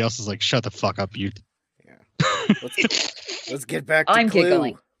 Darren. Everybody else is like, shut the fuck up, you. Yeah. Let's get back to Clue.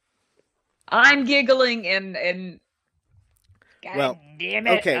 Giggling. I'm giggling and God damn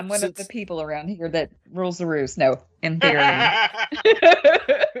it. Okay, I'm one of the people around here that rules the roost. No, in theory.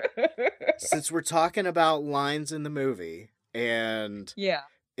 Since we're talking about lines in the movie, and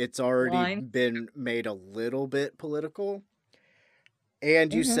it's already been made a little bit political,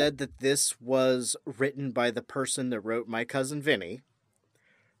 and you said that this was written by the person that wrote My Cousin Vinny.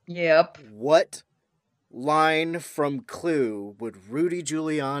 Yep. What line from Clue would Rudy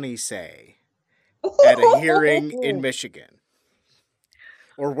Giuliani say at a hearing in Michigan?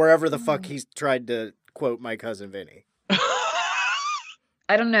 Or wherever the fuck he's tried to quote My Cousin Vinny.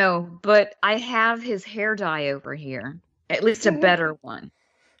 I don't know, but I have his hair dye over here. At least a better one.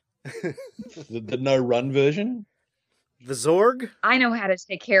 The no run version? The Zorg? I know how to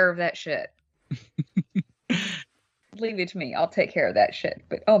take care of that shit. Leave it to me. I'll take care of that shit.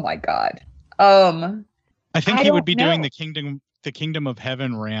 But oh my god. I think he would be doing the Kingdom of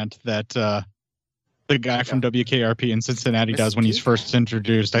Heaven rant that the guy from WKRP in Cincinnati does when he's first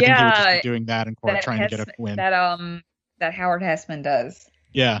introduced. I think he would just be doing that in court, trying to get a win. That Howard Hessman does.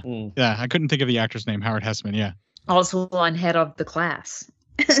 Yeah. Yeah. I couldn't think of the actor's name. Howard Hessman. Yeah. Also on Head of the Class.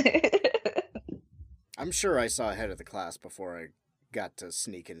 I'm sure I saw Head of the Class before I got to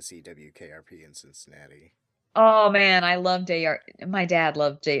sneak and see WKRP in Cincinnati. Oh man, I loved my dad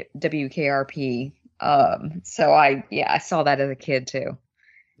loved WKRP. So I saw that as a kid too.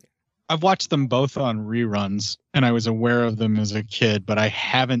 I've watched them both on reruns, and I was aware of them as a kid, but I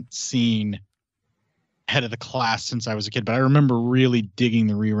haven't seen Head of the Class since I was a kid. But I remember really digging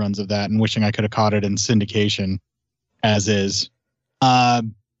the reruns of that and wishing I could have caught it in syndication as is. Yeah,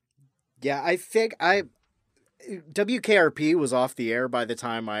 I think WKRP was off the air by the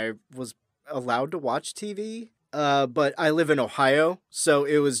time I was allowed to watch TV. But I live in Ohio, so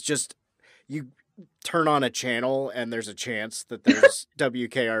it was just you turn on a channel and there's a chance that there's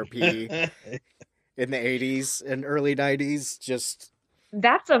WKRP in the 80s and early 90s. Just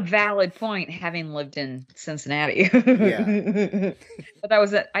that's a valid point, having lived in Cincinnati. Yeah. But I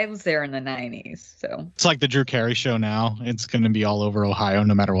was there in the 90s, so It's like the Drew Carey show now. It's going to be all over Ohio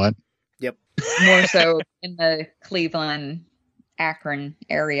no matter what. Yep. More so in the Cleveland, Akron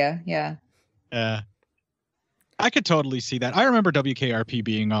area. Yeah. I could totally see that. I remember WKRP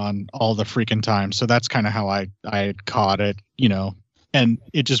being on all the freaking time, so that's kind of how I had caught it, and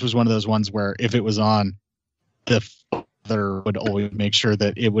it just was one of those ones where if it was on, the father would always make sure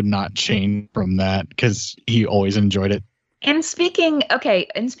that it would not change from that because he always enjoyed it. And speaking of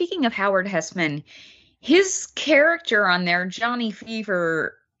Howard Hessman, his character on there, Johnny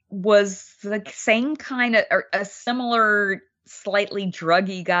Fever, was the same kind of, or a similar, slightly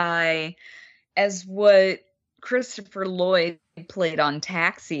druggy guy as what Christopher Lloyd played on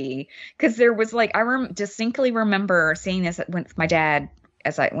Taxi. Because there was I distinctly remember seeing this with my dad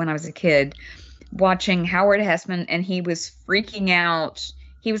when I was a kid, watching Howard Hessman, and he was freaking out.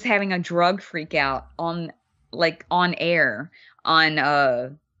 He was having a drug freak out on air on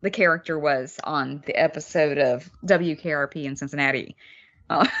the character was on the episode of WKRP in Cincinnati.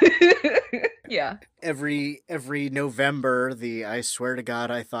 Yeah. Every November, the I swear to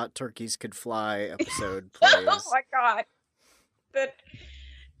God I thought turkeys could fly episode plays. Oh my God.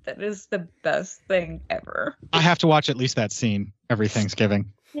 That is the best thing ever. I have to watch at least that scene every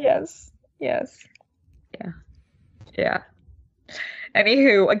Thanksgiving. Yes. Yeah.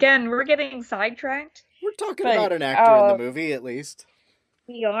 Anywho, again, we're getting sidetracked. We're talking about an actor in the movie, at least.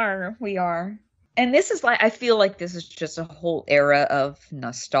 We are. And this is I feel like this is just a whole era of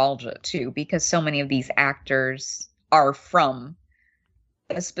nostalgia too, because so many of these actors are from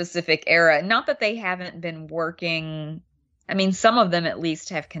a specific era. Not that they haven't been working. I mean, some of them at least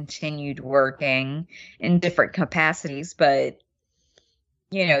have continued working in different capacities, but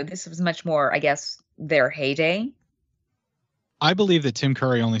this was much more, I guess, their heyday. I believe that Tim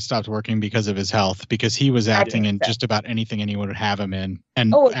Curry only stopped working because of his health, because he was acting in just about anything anyone would have him in,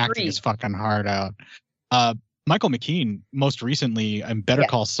 and acting his fucking heart out. Michael McKean, most recently in Better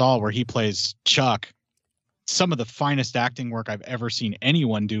Call Saul, where he plays Chuck, some of the finest acting work I've ever seen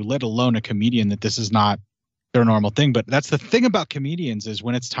anyone do, let alone a comedian, that this is not their normal thing. But that's the thing about comedians, is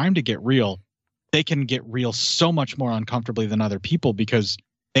when it's time to get real, they can get real so much more uncomfortably than other people, because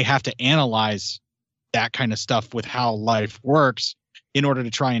they have to analyze that kind of stuff with how life works in order to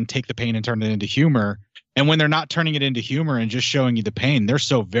try and take the pain and turn it into humor. And when they're not turning it into humor and just showing you the pain, they're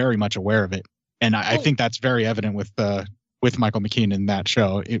so very much aware of it. And I think that's very evident with Michael McKean in that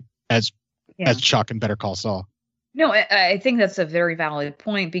show, as Chuck in Better Call Saul. No, I think that's a very valid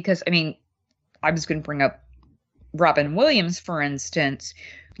point, because, I mean, I was going to bring up Robin Williams, for instance.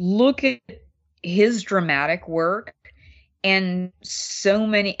 Look at his dramatic work and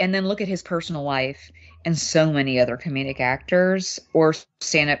then look at his personal life and so many other comedic actors or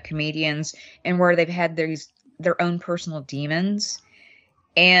stand-up comedians, and where they've had their own personal demons,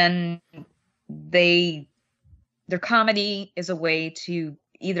 and their comedy is a way to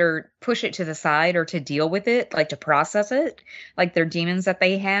either push it to the side or to deal with it, like to process it, like their demons that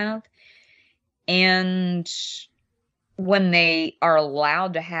they have. And when they are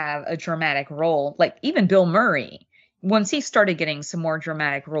allowed to have a dramatic role, like even Bill Murray, once he started getting some more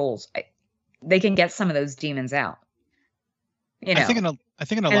dramatic roles, they can get some of those demons out. I think in a lot of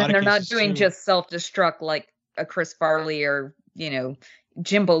cases, and they're not doing just self-destruct like a Chris Farley or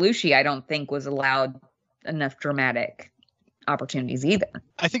Jim Belushi. I don't think was allowed enough dramatic opportunities either.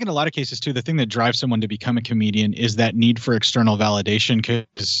 I think in a lot of cases too, the thing that drives someone to become a comedian is that need for external validation,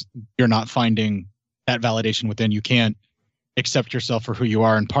 because you're not finding that validation within. You can't accept yourself for who you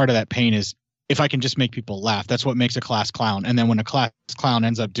are, and part of that pain is, if I can just make people laugh, that's what makes a class clown. And then when a class clown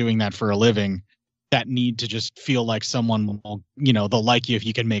ends up doing that for a living, that need to just feel like someone will, they'll like you if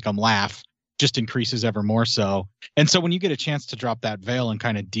you can make them laugh, just increases ever more so. And so when you get a chance to drop that veil and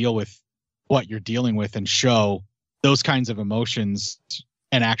kind of deal with what you're dealing with and show those kinds of emotions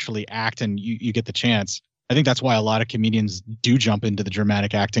and actually act, and you get the chance, I think that's why a lot of comedians do jump into the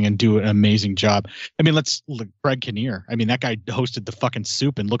dramatic acting and do an amazing job. I mean, let's look Greg Kinnear. I mean, that guy hosted the fucking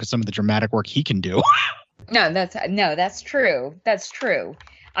Soup, and look at some of the dramatic work he can do. No, that's true. That's true.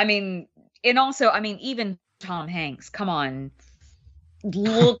 I mean, and also, I mean, even Tom Hanks, come on,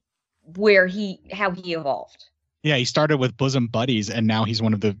 look how he evolved. Yeah, he started with Bosom Buddies, and now he's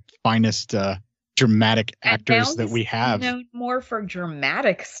one of the finest dramatic actors that we have. Known more for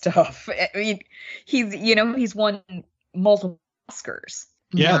dramatic stuff. I mean, he's won multiple Oscars.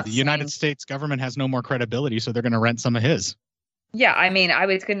 Yeah, the United States government has no more credibility, so they're going to rent some of his. Yeah, I mean, I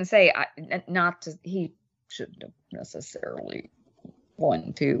was going to say, he shouldn't have necessarily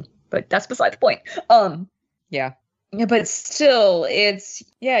won too, but that's beside the point. Yeah, but still,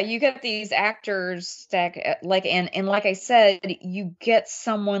 you get these actors that like, and like I said, you get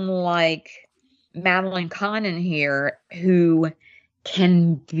someone like Madeline Kahn in here who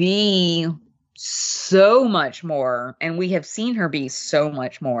can be so much more, and we have seen her be so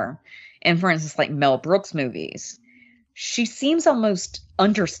much more. And for instance, like Mel Brooks movies, she seems almost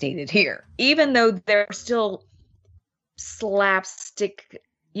understated here, even though there's still slapstick,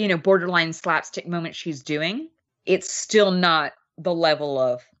 borderline slapstick moments she's doing. It's still not the level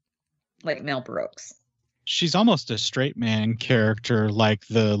of like Mel Brooks. She's almost a straight man character, like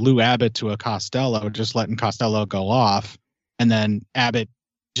the Lou Abbott to a Costello, just letting Costello go off. And then Abbott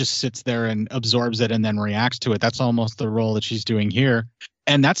just sits there and absorbs it and then reacts to it. That's almost the role that she's doing here.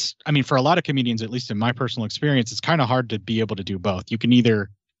 And that's, I mean, for a lot of comedians, at least in my personal experience, it's kind of hard to be able to do both. You can either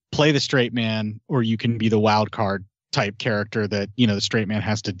play the straight man or you can be the wild card type character that, the straight man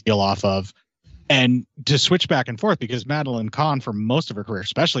has to deal off of. And to switch back and forth, because Madeline Kahn, for most of her career,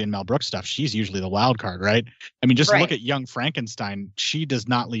 especially in Mel Brooks stuff, she's usually the wild card, right? I mean, just look at Young Frankenstein. She does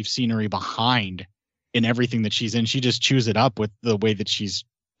not leave scenery behind in everything that she's in. She just chews it up with the way that she's,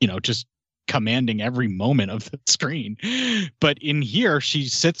 just commanding every moment of the screen. But in here, she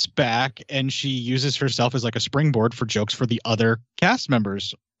sits back and she uses herself as like a springboard for jokes for the other cast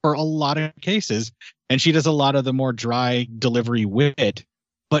members for a lot of cases. And she does a lot of the more dry delivery wit.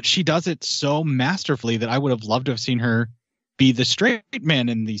 But she does it so masterfully that I would have loved to have seen her be the straight man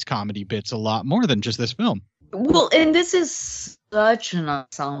in these comedy bits a lot more than just this film. Well, and this is such an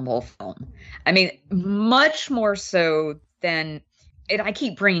ensemble film. I mean, much more so than, and I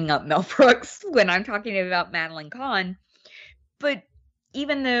keep bringing up Mel Brooks when I'm talking about Madeline Kahn. But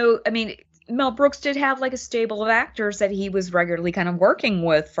even though, I mean, Mel Brooks did have like a stable of actors that he was regularly kind of working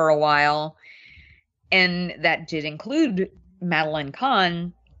with for a while. And that did include Madeline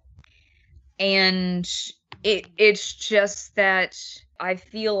Kahn. And it's just that I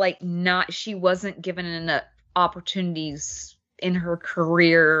feel like she wasn't given enough opportunities in her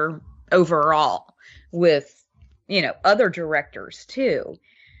career overall with, other directors too.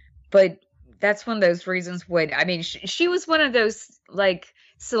 But that's one of those reasons she was one of those like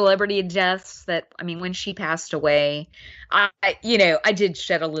celebrity deaths that, I mean, when she passed away, I did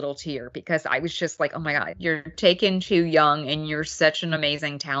shed a little tear because I was just like, oh my God, you're taken too young and you're such an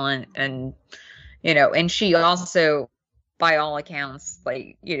amazing talent. And, and she also, by all accounts,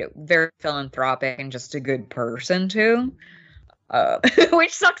 like, very philanthropic and just a good person too,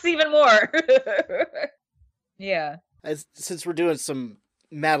 which sucks even more. Yeah. Since we're doing some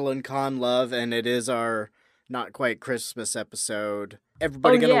Madeline Kahn love and it is our not quite Christmas episode,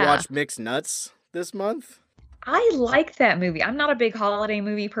 everybody gonna watch Mixed Nuts this month? I like that movie. I'm not a big holiday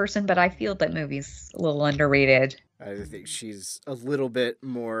movie person, but I feel that movie's a little underrated. I think she's a little bit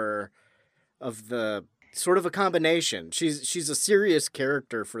more of the sort of a combination. She's a serious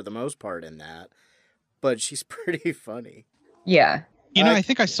character for the most part in that, but she's pretty funny. Yeah. I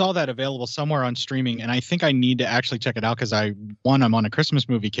think I saw that available somewhere on streaming, and I think I need to actually check it out because I'm on a Christmas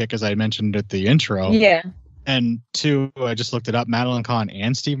movie kick, as I mentioned at the intro. Yeah. And two, I just looked it up, Madeline Kahn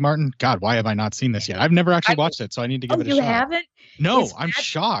and Steve Martin. God, why have I not seen this yet? I've never actually watched it, so I need to give it a shot. You haven't? No, I'm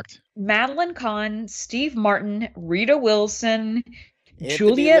shocked. Madeline Kahn, Steve Martin, Rita Wilson,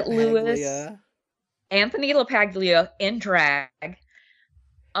 Juliette Lewis, Anthony LaPaglia in drag.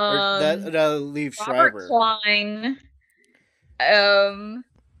 Liev Schreiber. Robert Klein.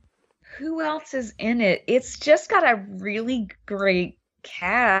 Who else is in it? It's just got a really great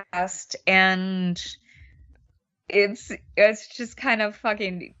cast, and it's just kind of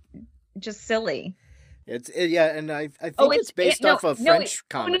fucking just silly. And I think it's based off of French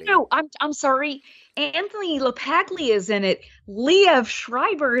comedy. No, I'm sorry. Anthony LaPaglia is in it. Liev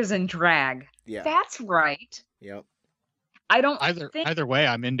Schreiber is in drag. Yeah, that's right. Yep. I don't either way.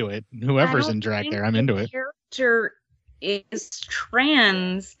 I'm into it. Whoever's in drag there, I'm into it. Character is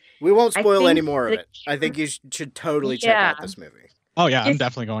trans. We won't spoil any more of it. I think you should totally check out this movie. Oh yeah, I'm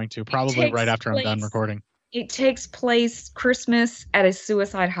definitely going to. Probably right after I'm done recording. It takes place Christmas at a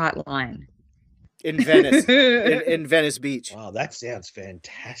suicide hotline. In Venice. in Venice Beach. Wow, that sounds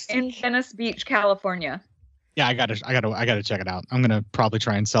fantastic. In Venice Beach, California. Yeah, I gotta check it out. I'm gonna probably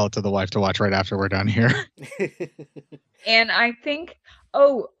try and sell it to the wife to watch right after we're done here. And I think,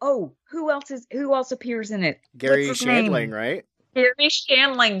 who else appears in it? Gary What's his name? Shandling, right? Gary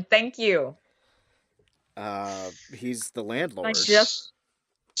Shandling, thank you. He's the landlord.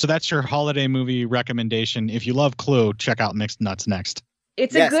 So that's your holiday movie recommendation. If you love Clue, check out Mixed Nuts next.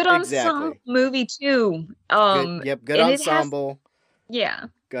 It's a good ensemble movie too. Good ensemble. Yeah.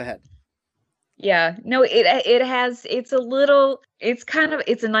 Go ahead. Yeah. No, it's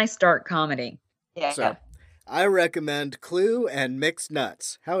a nice dark comedy. Yeah. So, I recommend Clue and Mixed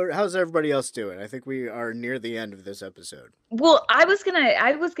Nuts. How's everybody else doing? I think we are near the end of this episode. Well, I was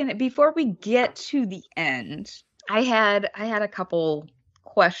gonna before we get to the end, I had a couple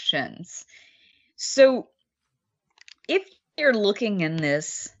questions. So if you're looking in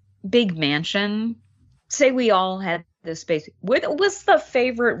this big mansion, say we all had this space, what was the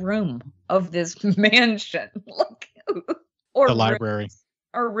favorite room of this mansion? Or the library.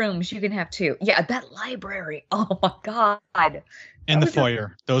 Or rooms, you can have two. Yeah, that library. Oh my God. And the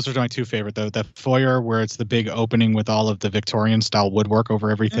foyer. Those are my two favorite though. The foyer where it's the big opening with all of the Victorian style woodwork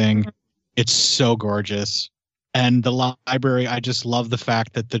over everything. Mm-hmm. It's so gorgeous. And the library, I just love the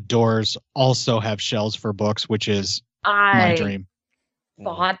fact that the doors also have shelves for books, which is my dream.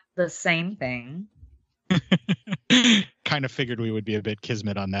 Thought the same thing. Kind of figured we would be a bit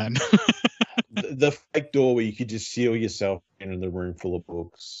kismet on that. the fake door where you could just seal yourself in the room full of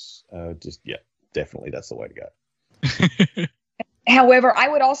books. Definitely that's the way to go. However, I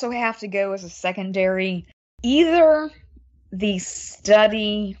would also have to go as a secondary, either the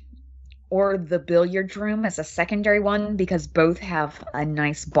study or the billiards room as a secondary one, because both have a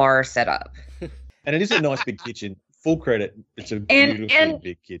nice bar set up. And it is a nice big kitchen. Full credit. It's a beautifully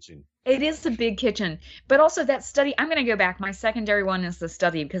big kitchen. It is a big kitchen, but also that study, I'm going to go back. My secondary one is the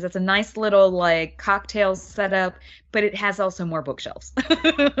study because it's a nice little like cocktail setup, but it has also more bookshelves.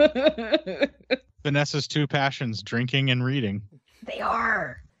 Vanessa's two passions, drinking and reading. They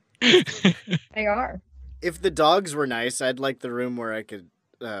are. They are. If the dogs were nice, I'd like the room where I could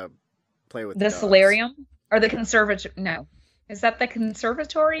play with the solarium or the conservatory. No. Is that the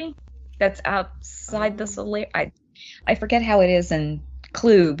conservatory that's outside the solarium? I forget how it is in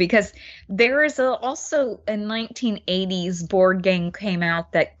Clue, because there is also a 1980s board game came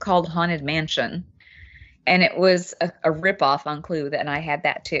out that called Haunted Mansion, and it was a ripoff on Clue, and I had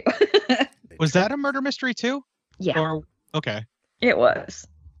that too. Was that a murder mystery too? Yeah. Okay. It was.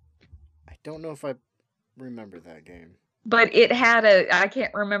 I don't know if I remember that game. But it had I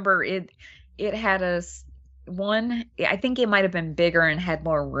can't remember, it had one, I think it might have been bigger and had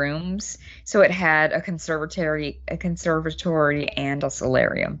more rooms. So it had a conservatory and a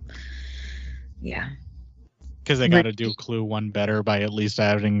solarium. Yeah. Because they got to do Clue one better by at least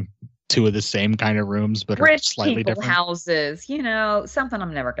adding two of the same kind of rooms, but are slightly different. Houses, something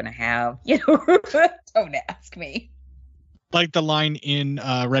I'm never going to have. Don't ask me. Like the line in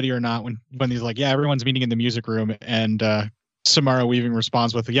Ready or Not when he's like, yeah, everyone's meeting in the music room, and Samara Weaving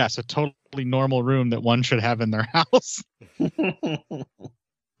responds with, yes, a totally normal room that one should have in their house.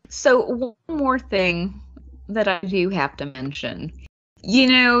 So one more thing that I do have to mention.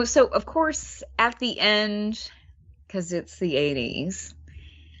 So of course at the end, because it's the 80s,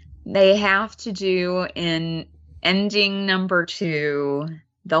 they have to do in ending number 2,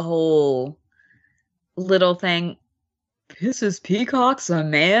 the whole little thing, pisses peacocks a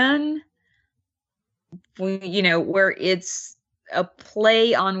man? Where it's a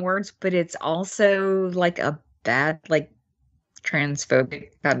play on words, but it's also like a bad, like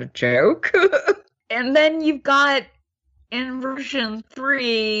transphobic kind of joke. And then you've got in version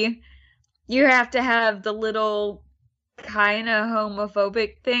 3, you have to have the little kind of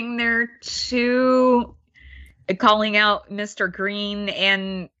homophobic thing there too, calling out Mr.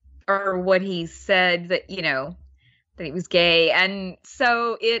 Green or what he said that, that he was gay. And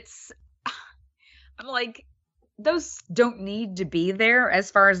so I'm like, those don't need to be there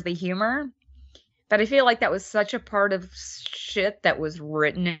as far as the humor. But I feel like that was such a part of shit that was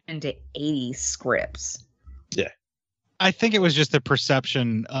written into 80s scripts. Yeah. I think it was just the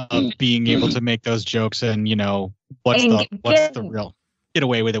perception of being able to make those jokes and, what's the real get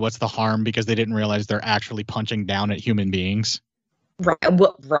away with it? What's the harm? Because they didn't realize they're actually punching down at human beings. Right.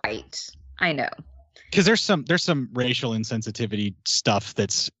 Well, right. I know. Because there's some racial insensitivity stuff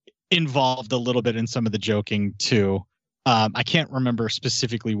that's involved a little bit in some of the joking too. I can't remember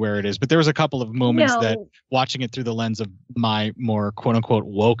specifically where it is, but there was a couple of moments that watching it through the lens of my more quote unquote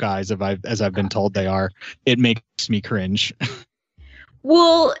woke eyes, as I've been told they are, it makes me cringe.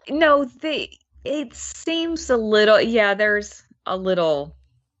 Well, no, it seems a little, there's a little,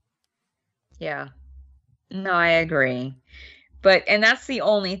 no, I agree. And that's the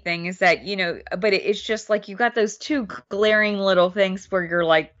only thing is that, but it's just like you got those two glaring little things where you're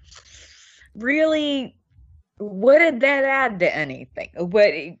like, really, what did that add to anything?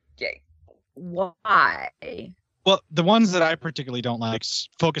 Why? Well, the ones that I particularly don't like,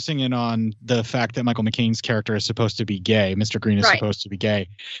 focusing in on the fact that Michael McCain's character is supposed to be gay, Mr. Green is supposed to be gay.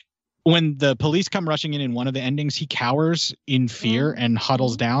 When the police come rushing in one of the endings, he cowers in fear and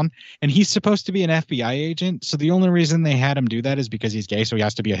huddles down, and he's supposed to be an FBI agent. So the only reason they had him do that is because he's gay, so he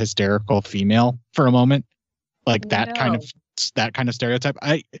has to be a hysterical female for a moment, like that kind of stereotype.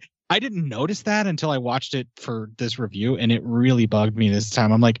 I didn't notice that until I watched it for this review, and it really bugged me this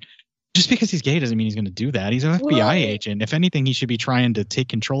time. I'm like, just because he's gay doesn't mean he's going to do that. He's an FBI agent. If anything, he should be trying to take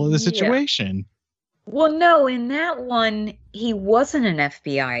control of the situation. Well, no, in that one, he wasn't an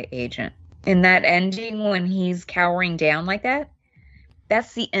FBI agent. In that ending, when he's cowering down like that,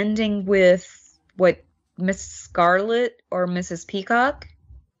 that's the ending with what, Miss Scarlet or Mrs. Peacock?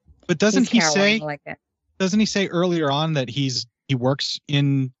 But doesn't he say like that? Doesn't he say earlier on that he works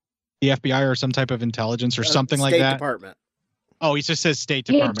in the FBI or some type of intelligence or something like that? State Department. Oh, he just says State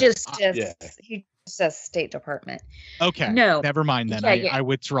Department. He says State Department. Okay. No. Never mind then. I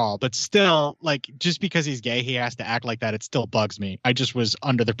withdraw. But still, like, just because he's gay, he has to act like that. It still bugs me. I just was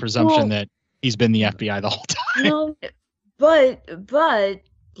under the presumption that he's been the FBI the whole time. No, but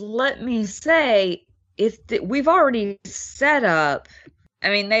let me say, we've already set up, I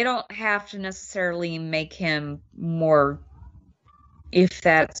mean, they don't have to necessarily make him more, if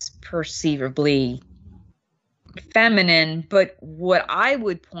that's perceivably feminine, but what I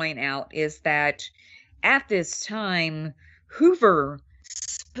would point out is that at this time, Hoover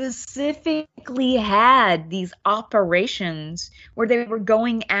specifically had these operations where they were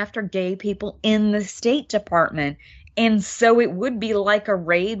going after gay people in the State Department. And so it would be like a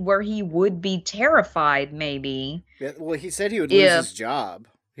raid where he would be terrified, maybe. Yeah, well, he said he would lose his job.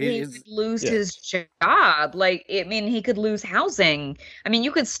 He would lose his job. Like, I mean, he could lose housing. I mean,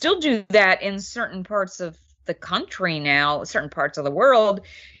 you could still do that in certain parts of the country now, certain parts of the world,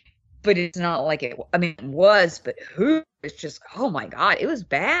 but it's not like it. I mean, it was, but who? It's just, oh my God, it was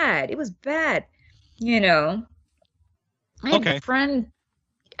bad. It was bad. I had a friend.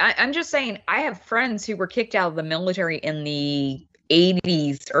 I'm just saying, I have friends who were kicked out of the military in the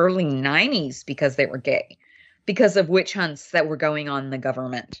 80s, early 90s because they were gay, because of witch hunts that were going on in the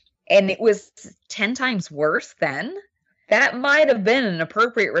government. And it was 10 times worse then. That might have been an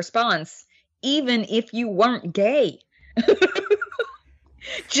appropriate response, even if you weren't gay.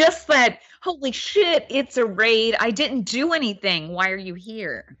 Just that, holy shit, it's a raid. I didn't do anything. Why are you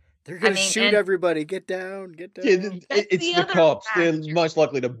here? They're going to shoot everybody. Get down. Get down. Yeah, it's the cops. They're most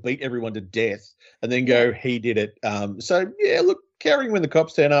likely to beat everyone to death and then go, he did it. So, yeah, look, carrying when the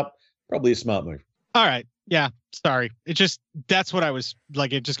cops turn up, probably a smart move. All right. Yeah. Sorry. That's what I was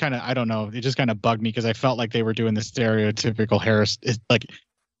like. It just kind of, I don't know. It just kind of bugged me because I felt like they were doing the stereotypical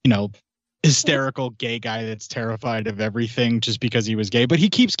hysterical gay guy that's terrified of everything just because he was gay. But he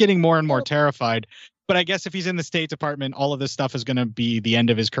keeps getting more and more terrified. But I guess if he's in the State Department, all of this stuff is going to be the end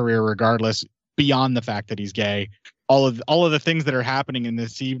of his career regardless, beyond the fact that he's gay. All of the things that are happening in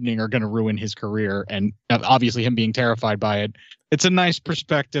this evening are going to ruin his career. And obviously him being terrified by it. It's a nice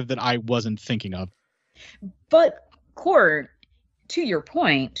perspective that I wasn't thinking of. But Cort, to your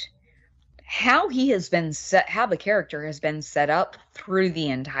point, how the character has been set up through the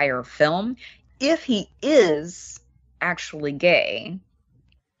entire film, if he is actually gay,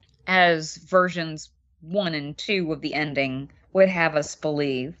 as versions 1 and 2 of the ending would have us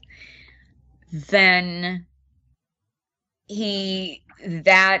believe, then the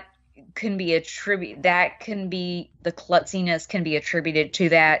klutziness can be attributed to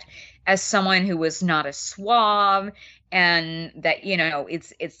that as someone who was not a suave, and that,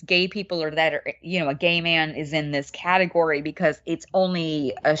 it's gay people, or that, a gay man is in this category because it's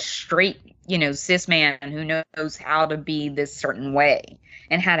only a straight, cis man who knows how to be this certain way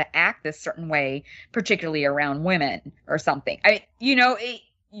and how to act this certain way, particularly around women or something.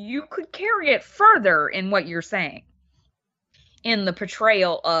 You could carry it further in what you're saying, in the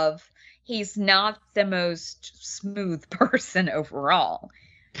portrayal of he's not the most smooth person overall.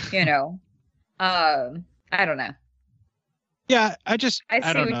 I don't know. Yeah, I see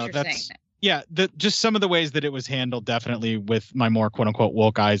don't what know. You're saying. Yeah, just some of the ways that it was handled, definitely with my more quote unquote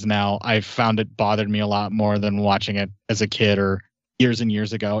woke eyes now, I found it bothered me a lot more than watching it as a kid or years and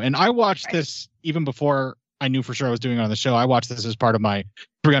years ago. And I watched this even before I knew for sure I was doing it on the show. I watched this as part of my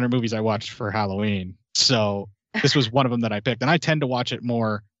 300 movies I watched for Halloween. So this was one of them that I picked. And I tend to watch it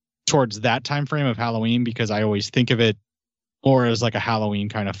more towards that time frame of Halloween because I always think of it more as like a Halloween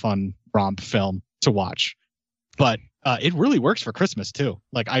kind of fun romp film to watch. But it really works for Christmas too.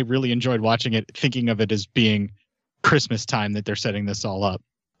 Like I really enjoyed watching it, thinking of it as being Christmas time that they're setting this all up.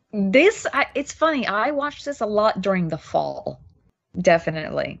 It's funny. I watched this a lot during the fall.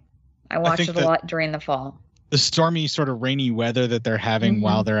 Definitely. I watched it a lot during the fall. The stormy sort of rainy weather that they're having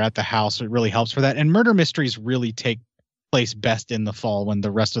while they're at the house, it really helps for that. And murder mysteries really take place best in the fall when the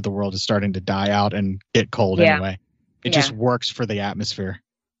rest of the world is starting to die out and get cold anyway. It just works for the atmosphere.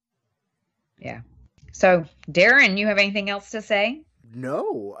 Yeah. So, Darren, you have anything else to say?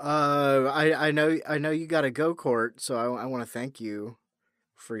 No. I know you got to go, Cort. So I want to thank you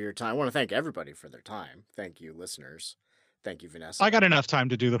for your time. I want to thank everybody for their time. Thank you, listeners. Thank you, Vanessa. I got enough time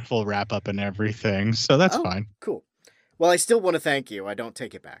to do the full wrap up and everything, so that's fine. Cool. Well, I still want to thank you. I don't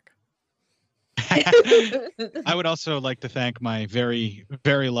take it back. I would also like to thank my very,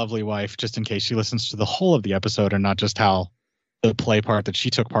 very lovely wife, just in case she listens to the whole of the episode and not just how the play part that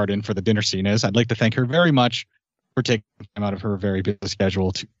she took part in for the dinner scene is. I'd like to thank her very much for taking time out of her very busy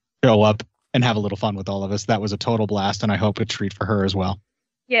schedule to show up and have a little fun with all of us. That was a total blast, and I hope a treat for her as well.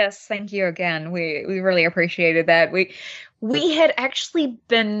 Yes, thank you again. We really appreciated that. We had actually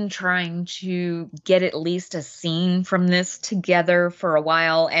been trying to get at least a scene from this together for a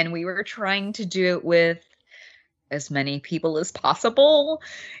while, and we were trying to do it with as many people as possible.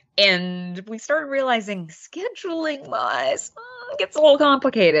 And we started realizing scheduling wise gets a little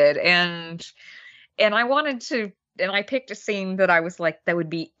complicated. And I wanted to, and I picked a scene that I was like, that would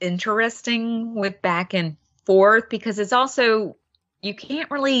be interesting with back and forth, because it's also, you can't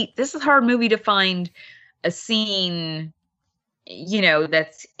really, this is a hard movie to find a scene, you know,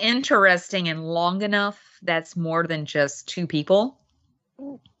 that's interesting and long enough that's more than just two people.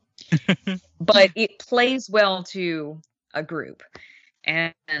 But it plays well to a group.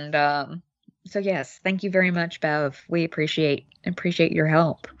 And so yes, thank you very much, Bev. We appreciate your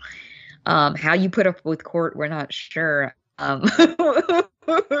help. How you put up with Cort, we're not sure. A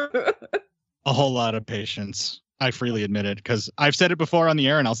whole lot of patience. I freely admit it, because I've said it before on the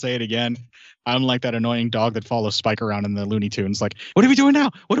air and I'll say it again. I'm like that annoying dog that follows Spike around in the Looney Tunes. Like, what are we doing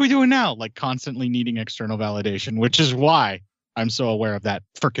now? What are we doing now? Like constantly needing external validation, which is why I'm so aware of that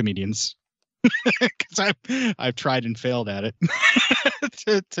for comedians. Because I've tried and failed at it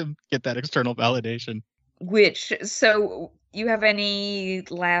to get that external validation. So you have any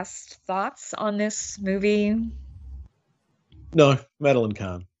last thoughts on this movie? No, Madeline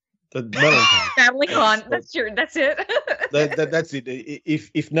Kahn. Madeline Kahn. That's it. That's it.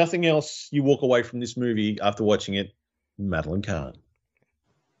 If nothing else, you walk away from this movie after watching it, Madeline Kahn.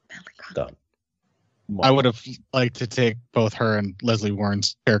 Done. I would have liked to take both her and Leslie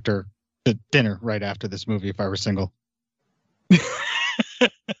Warren's character to dinner right after this movie if I were single.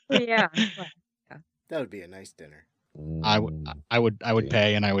 Yeah. That would be a nice dinner. I would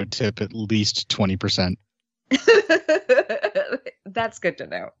pay, and I would tip at least 20%. That's good to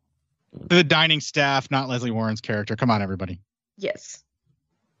know. The dining staff, not Leslie Warren's character. Come on, everybody. Yes.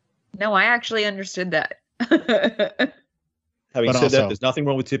 No, I actually understood that. Having said that, there's nothing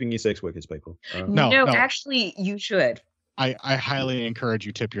wrong with tipping your sex workers, people. No, actually, you should. I highly encourage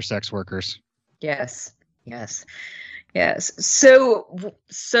you tip your sex workers. Yes. So,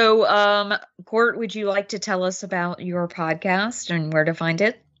 Cort, would you like to tell us about your podcast and where to find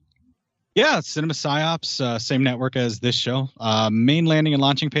it? Yeah, Cinema Psyops, same network as this show. Main landing and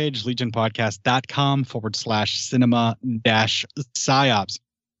launching page, legionpodcast.com/cinema-psyops.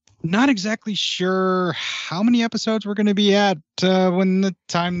 Not exactly sure how many episodes we're going to be at when the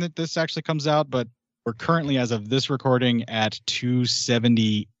time that this actually comes out, but we're currently, as of this recording, at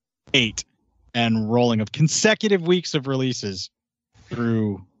 278 and rolling of consecutive weeks of releases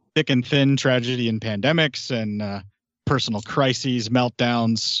through thick and thin tragedy and pandemics and personal crises,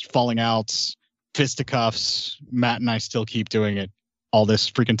 meltdowns, falling outs, fisticuffs. Matt and I still keep doing it all this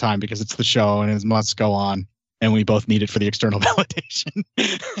freaking time because it's the show and it must go on. And we both need it for the external validation.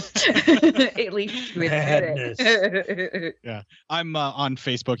 At least with it. Yeah. I'm on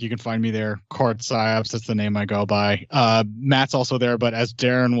Facebook. You can find me there. Cort Psyops. That's the name I go by. Matt's also there, but as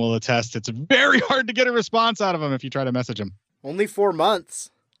Darren will attest, it's very hard to get a response out of him if you try to message him. Only 4 months.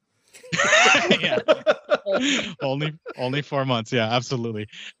 Yeah. only 4 months. Yeah, absolutely.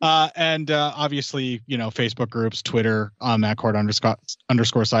 And obviously, Facebook groups, Twitter, at Cort __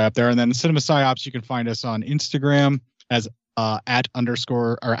 psyop there. And then Cinema Psyops, you can find us on Instagram as at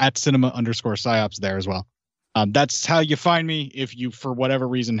cinema _ psyops there as well. That's how you find me. If you, for whatever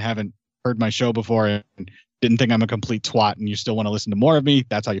reason, haven't heard my show before and didn't think I'm a complete twat and you still want to listen to more of me,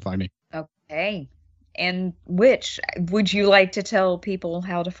 that's how you find me. Okay. And would you like to tell people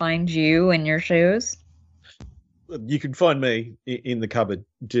how to find you and your shows? You can find me in the cupboard.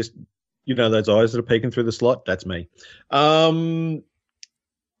 Just, those eyes that are peeking through the slot, that's me.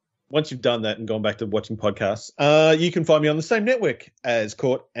 Once you've done that and gone back to watching podcasts, you can find me on the same network as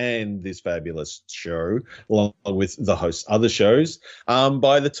Cort and this fabulous show, along with the host's other shows.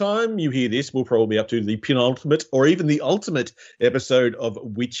 By the time you hear this, we'll probably be up to the penultimate or even the ultimate episode of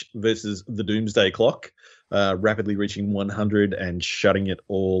Witch versus the Doomsday Clock, rapidly reaching 100 and shutting it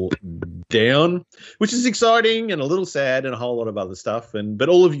all down, which is exciting and a little sad and a whole lot of other stuff. But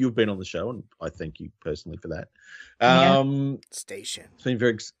all of you have been on the show, and I thank you personally for that. Station. It's been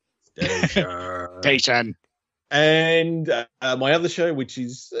very Station. And my other show, which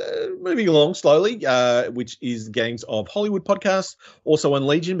is moving along slowly, which is Gangs of Hollywood podcast, also on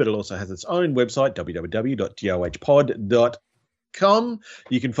Legion, but it also has its own website, www.gohpod.com.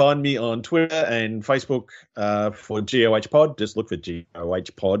 You can find me on Twitter and Facebook for GOH Pod. Just look for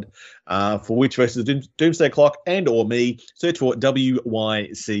GOH Pod. For Witch versus Doomsday Clock and or me, search for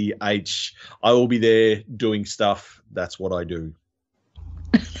WYCH. I will be there doing stuff. That's what I do.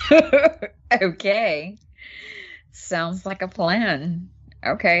 Okay. Sounds like a plan.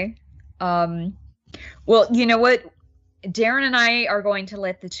 Okay. Well, you know what? Darren and I are going to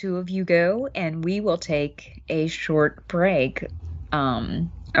let the two of you go, and we will take a short break.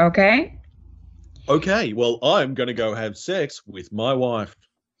 Okay? Okay. Well, I'm going to go have sex with my wife.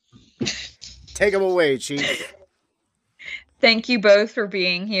 Take him away, Chief. Thank you both for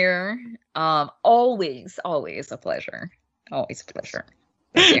being here. Always a pleasure. Always a pleasure.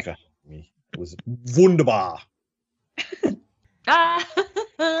 Thank you. It was wunderbar.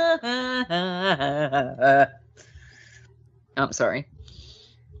 I'm sorry.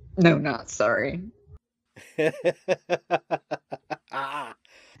 No, not sorry.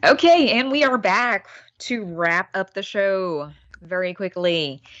 Okay, and we are back to wrap up the show very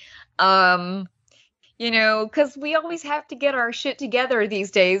quickly. Because we always have to get our shit together these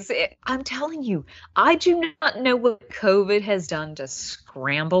days. I'm telling you, I do not know what COVID has done to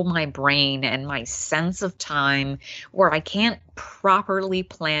scramble my brain and my sense of time where I can't properly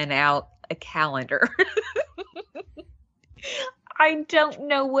plan out a calendar. I don't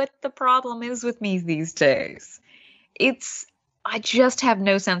know what the problem is with me these days. I just have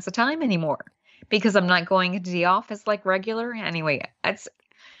no sense of time anymore because I'm not going into the office like regular. Anyway, it's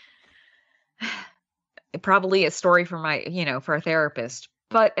probably a story for for a therapist.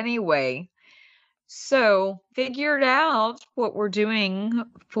 But anyway, so figured out what we're doing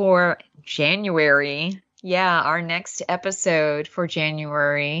for January. Yeah, our next episode for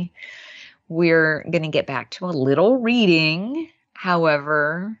January, we're going to get back to a little reading.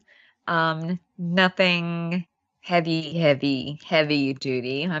 However, nothing heavy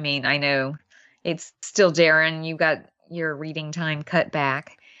duty. I mean, I know it's still Darren, you got your reading time cut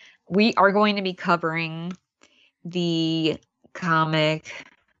back. We are going to be covering the comic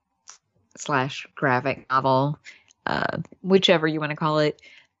 / graphic novel, whichever you want to call it,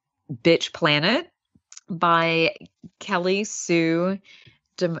 Bitch Planet by Kelly Sue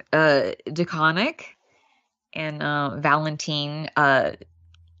DeConnick and Valentine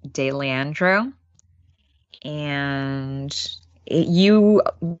De Leandro. And you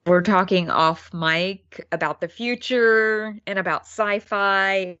were talking off mic about the future and about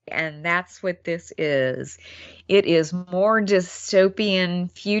sci-fi, and that's what this is. It is more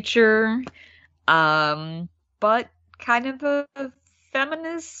dystopian future, but kind of a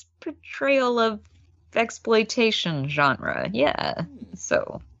feminist portrayal of exploitation genre. Yeah,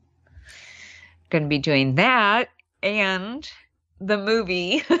 so going to be doing that, and the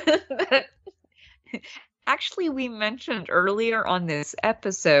movie that actually we mentioned earlier on this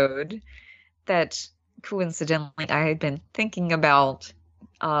episode that coincidentally I had been thinking about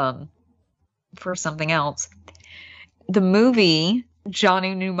for something else. The movie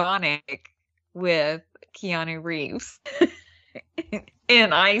Johnny Mnemonic with Keanu Reeves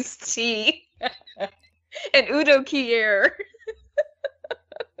and Ice-T and Udo Kier.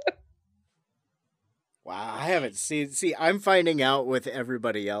 Wow, I haven't seen. See, I'm finding out with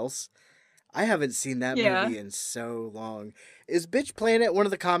everybody else. I haven't seen that movie in so long. Is Bitch Planet one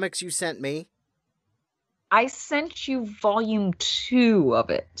of the comics you sent me? I sent you volume 2 of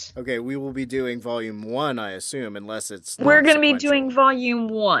it. Okay, we will be doing volume 1, I assume, unless it's not We're going to be sequential. doing volume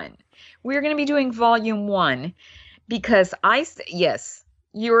 1. We're going to be doing volume 1 because yes,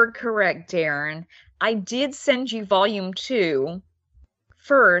 you're correct, Darren. I did send you volume 2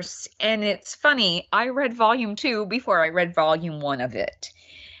 first, and it's funny, I read volume 2 before I read volume 1 of it.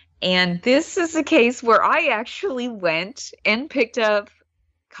 And this is a case where I actually went and picked up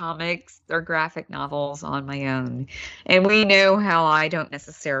comics or graphic novels on my own. And we know how I don't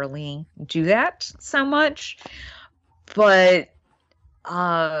necessarily do that so much. But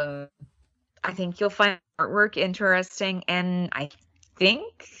I think you'll find artwork interesting, and I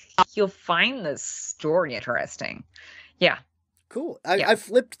think you'll find the story interesting. Yeah. Cool. I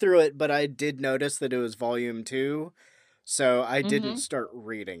flipped through it, but I did notice that it was volume 2, so I didn't start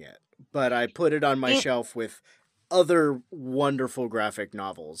reading it. But I put it on my shelf with other wonderful graphic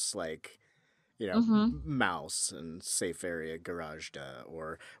novels like, Mouse and Safe Area Garage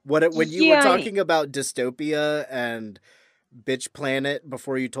or when you were talking about dystopia and Bitch Planet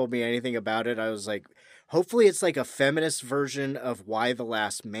before you told me anything about it, I was like, hopefully it's like a feminist version of Why the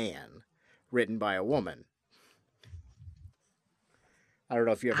Last Man, written by a woman. I don't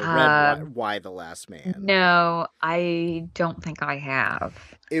know if you ever read Why the Last Man. No, I don't think I have.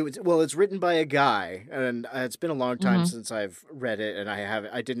 It's written by a guy, and it's been a long time since I've read it, and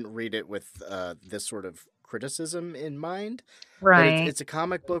I didn't read it with this sort of criticism in mind. Right. But it's a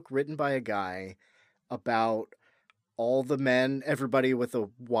comic book written by a guy about all the men, everybody with a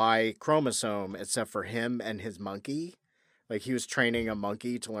Y chromosome, except for him and his monkey. Like he was training a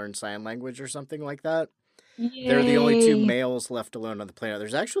monkey to learn sign language or something like that. Yay. They're the only 2 males left alone on the planet.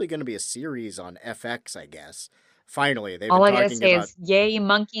 There's actually going to be a series on FX, I guess. Finally, they've all been I talking gotta say about. Is, yay,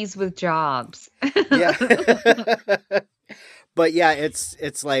 monkeys with jobs. Yeah, but yeah,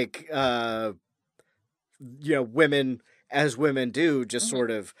 it's like women as women do, just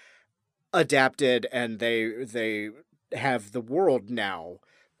sort of adapted, and they have the world now,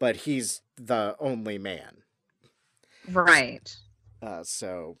 but he's the only man. Right.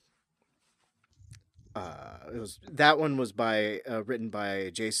 That one was written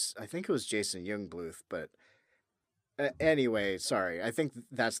by Jason. I think it was Jason Youngbluth, but anyway, sorry. I think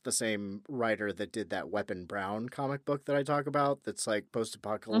that's the same writer that did that Weapon Brown comic book that I talk about. That's like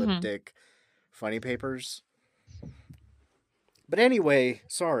post-apocalyptic funny papers. But anyway,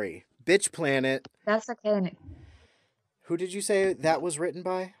 sorry. Bitch Planet. That's okay. Who did you say that was written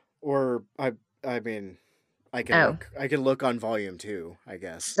by? Or I mean, I can look on volume 2, I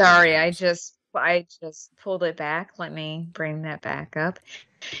guess. Sorry, I just pulled it back. Let me bring that back up.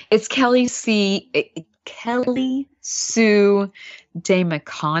 It's Kelly Sue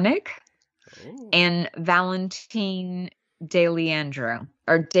DeMcConnick and Valentine DeLandro.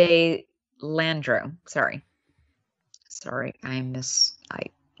 Sorry, I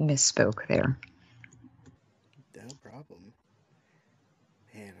misspoke there. No problem.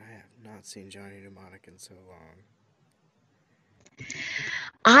 Man, I have not seen Johnny Mnemonic in so long.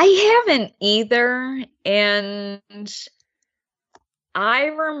 I haven't either, and I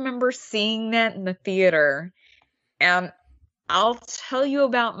remember seeing that in the theater, and I'll tell you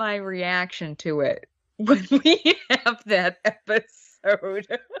about my reaction to it when we have that episode.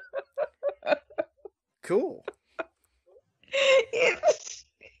 Cool.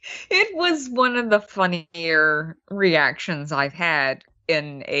 It was one of the funnier reactions I've had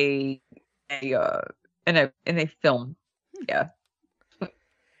in a film. Yeah.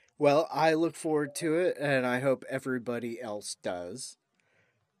 Well, I look forward to it, and I hope everybody else does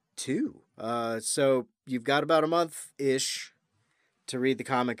too. So you've got about a month-ish to read the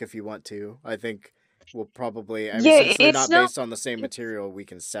comic if you want to. I think we'll probably, since they're not based on the same material, we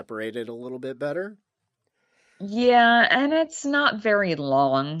can separate it a little bit better. Yeah, and it's not very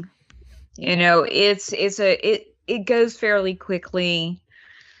long. It goes fairly quickly.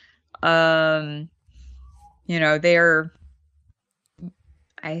 They're,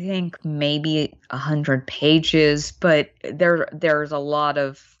 I think, maybe 100 pages, but there's a lot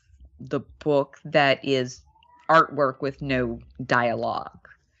of the book that is artwork with no dialogue.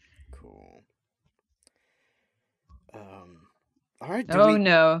 Cool. All right.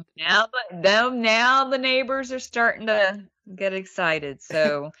 No. Now the neighbors are starting to get excited.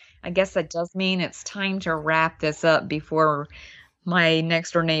 So I guess that does mean it's time to wrap this up before my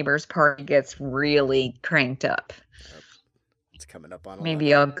next door neighbor's party gets really cranked up. It's coming up on.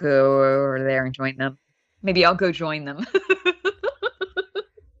 Maybe I'll go over there and join them. Maybe I'll go join them.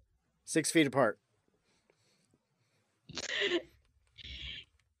 6 feet apart.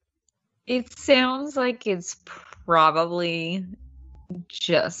 It sounds like it's probably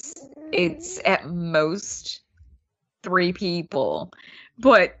it's at most 3 people,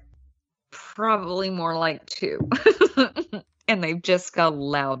 but probably more like 2. And they've just got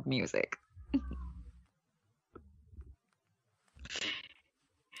loud music.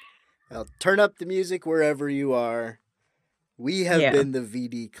 Well, turn up the music wherever you are. We have been the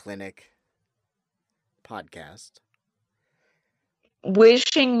VD Clinic podcast.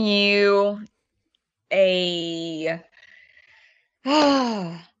 Wishing you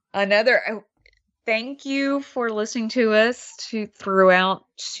another thank you for listening to us throughout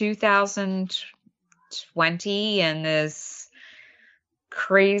 2020 and this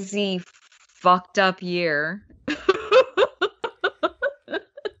crazy fucked up year.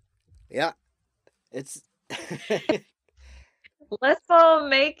 Yeah. It's Let's all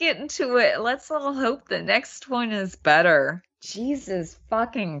make it into it. Let's all hope the next one is better. Jesus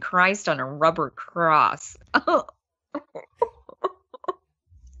fucking Christ on a rubber cross. I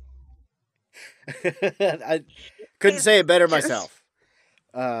couldn't say it better myself.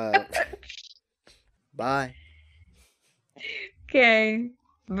 Bye. Okay.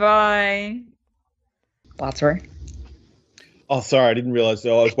 Bye. Botswer. Oh, sorry, I didn't realize.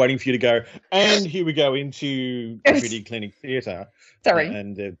 I was waiting for you to go. And here we go into VD Clinic Theatre. Sorry.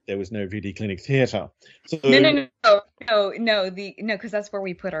 And there was no VD Clinic Theatre. So, No, because that's where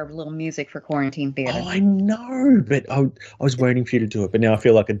we put our little music for quarantine theater. Oh, I know, but I was waiting for you to do it, but now I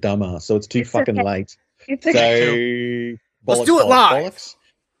feel like a dumbass, so it's too fucking late. It's okay. So let's do it live.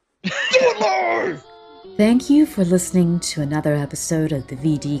 Do it live. Thank you for listening to another episode of the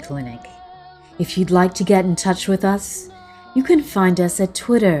VD Clinic. If you'd like to get in touch with us, you can find us at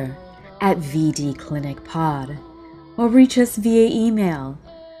Twitter at VDClinicPod or reach us via email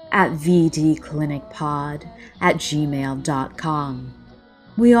at vdclinicpod@gmail.com.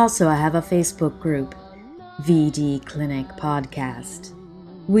 We also have a Facebook group, VD Clinic Podcast.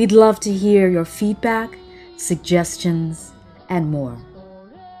 We'd love to hear your feedback, suggestions, and more.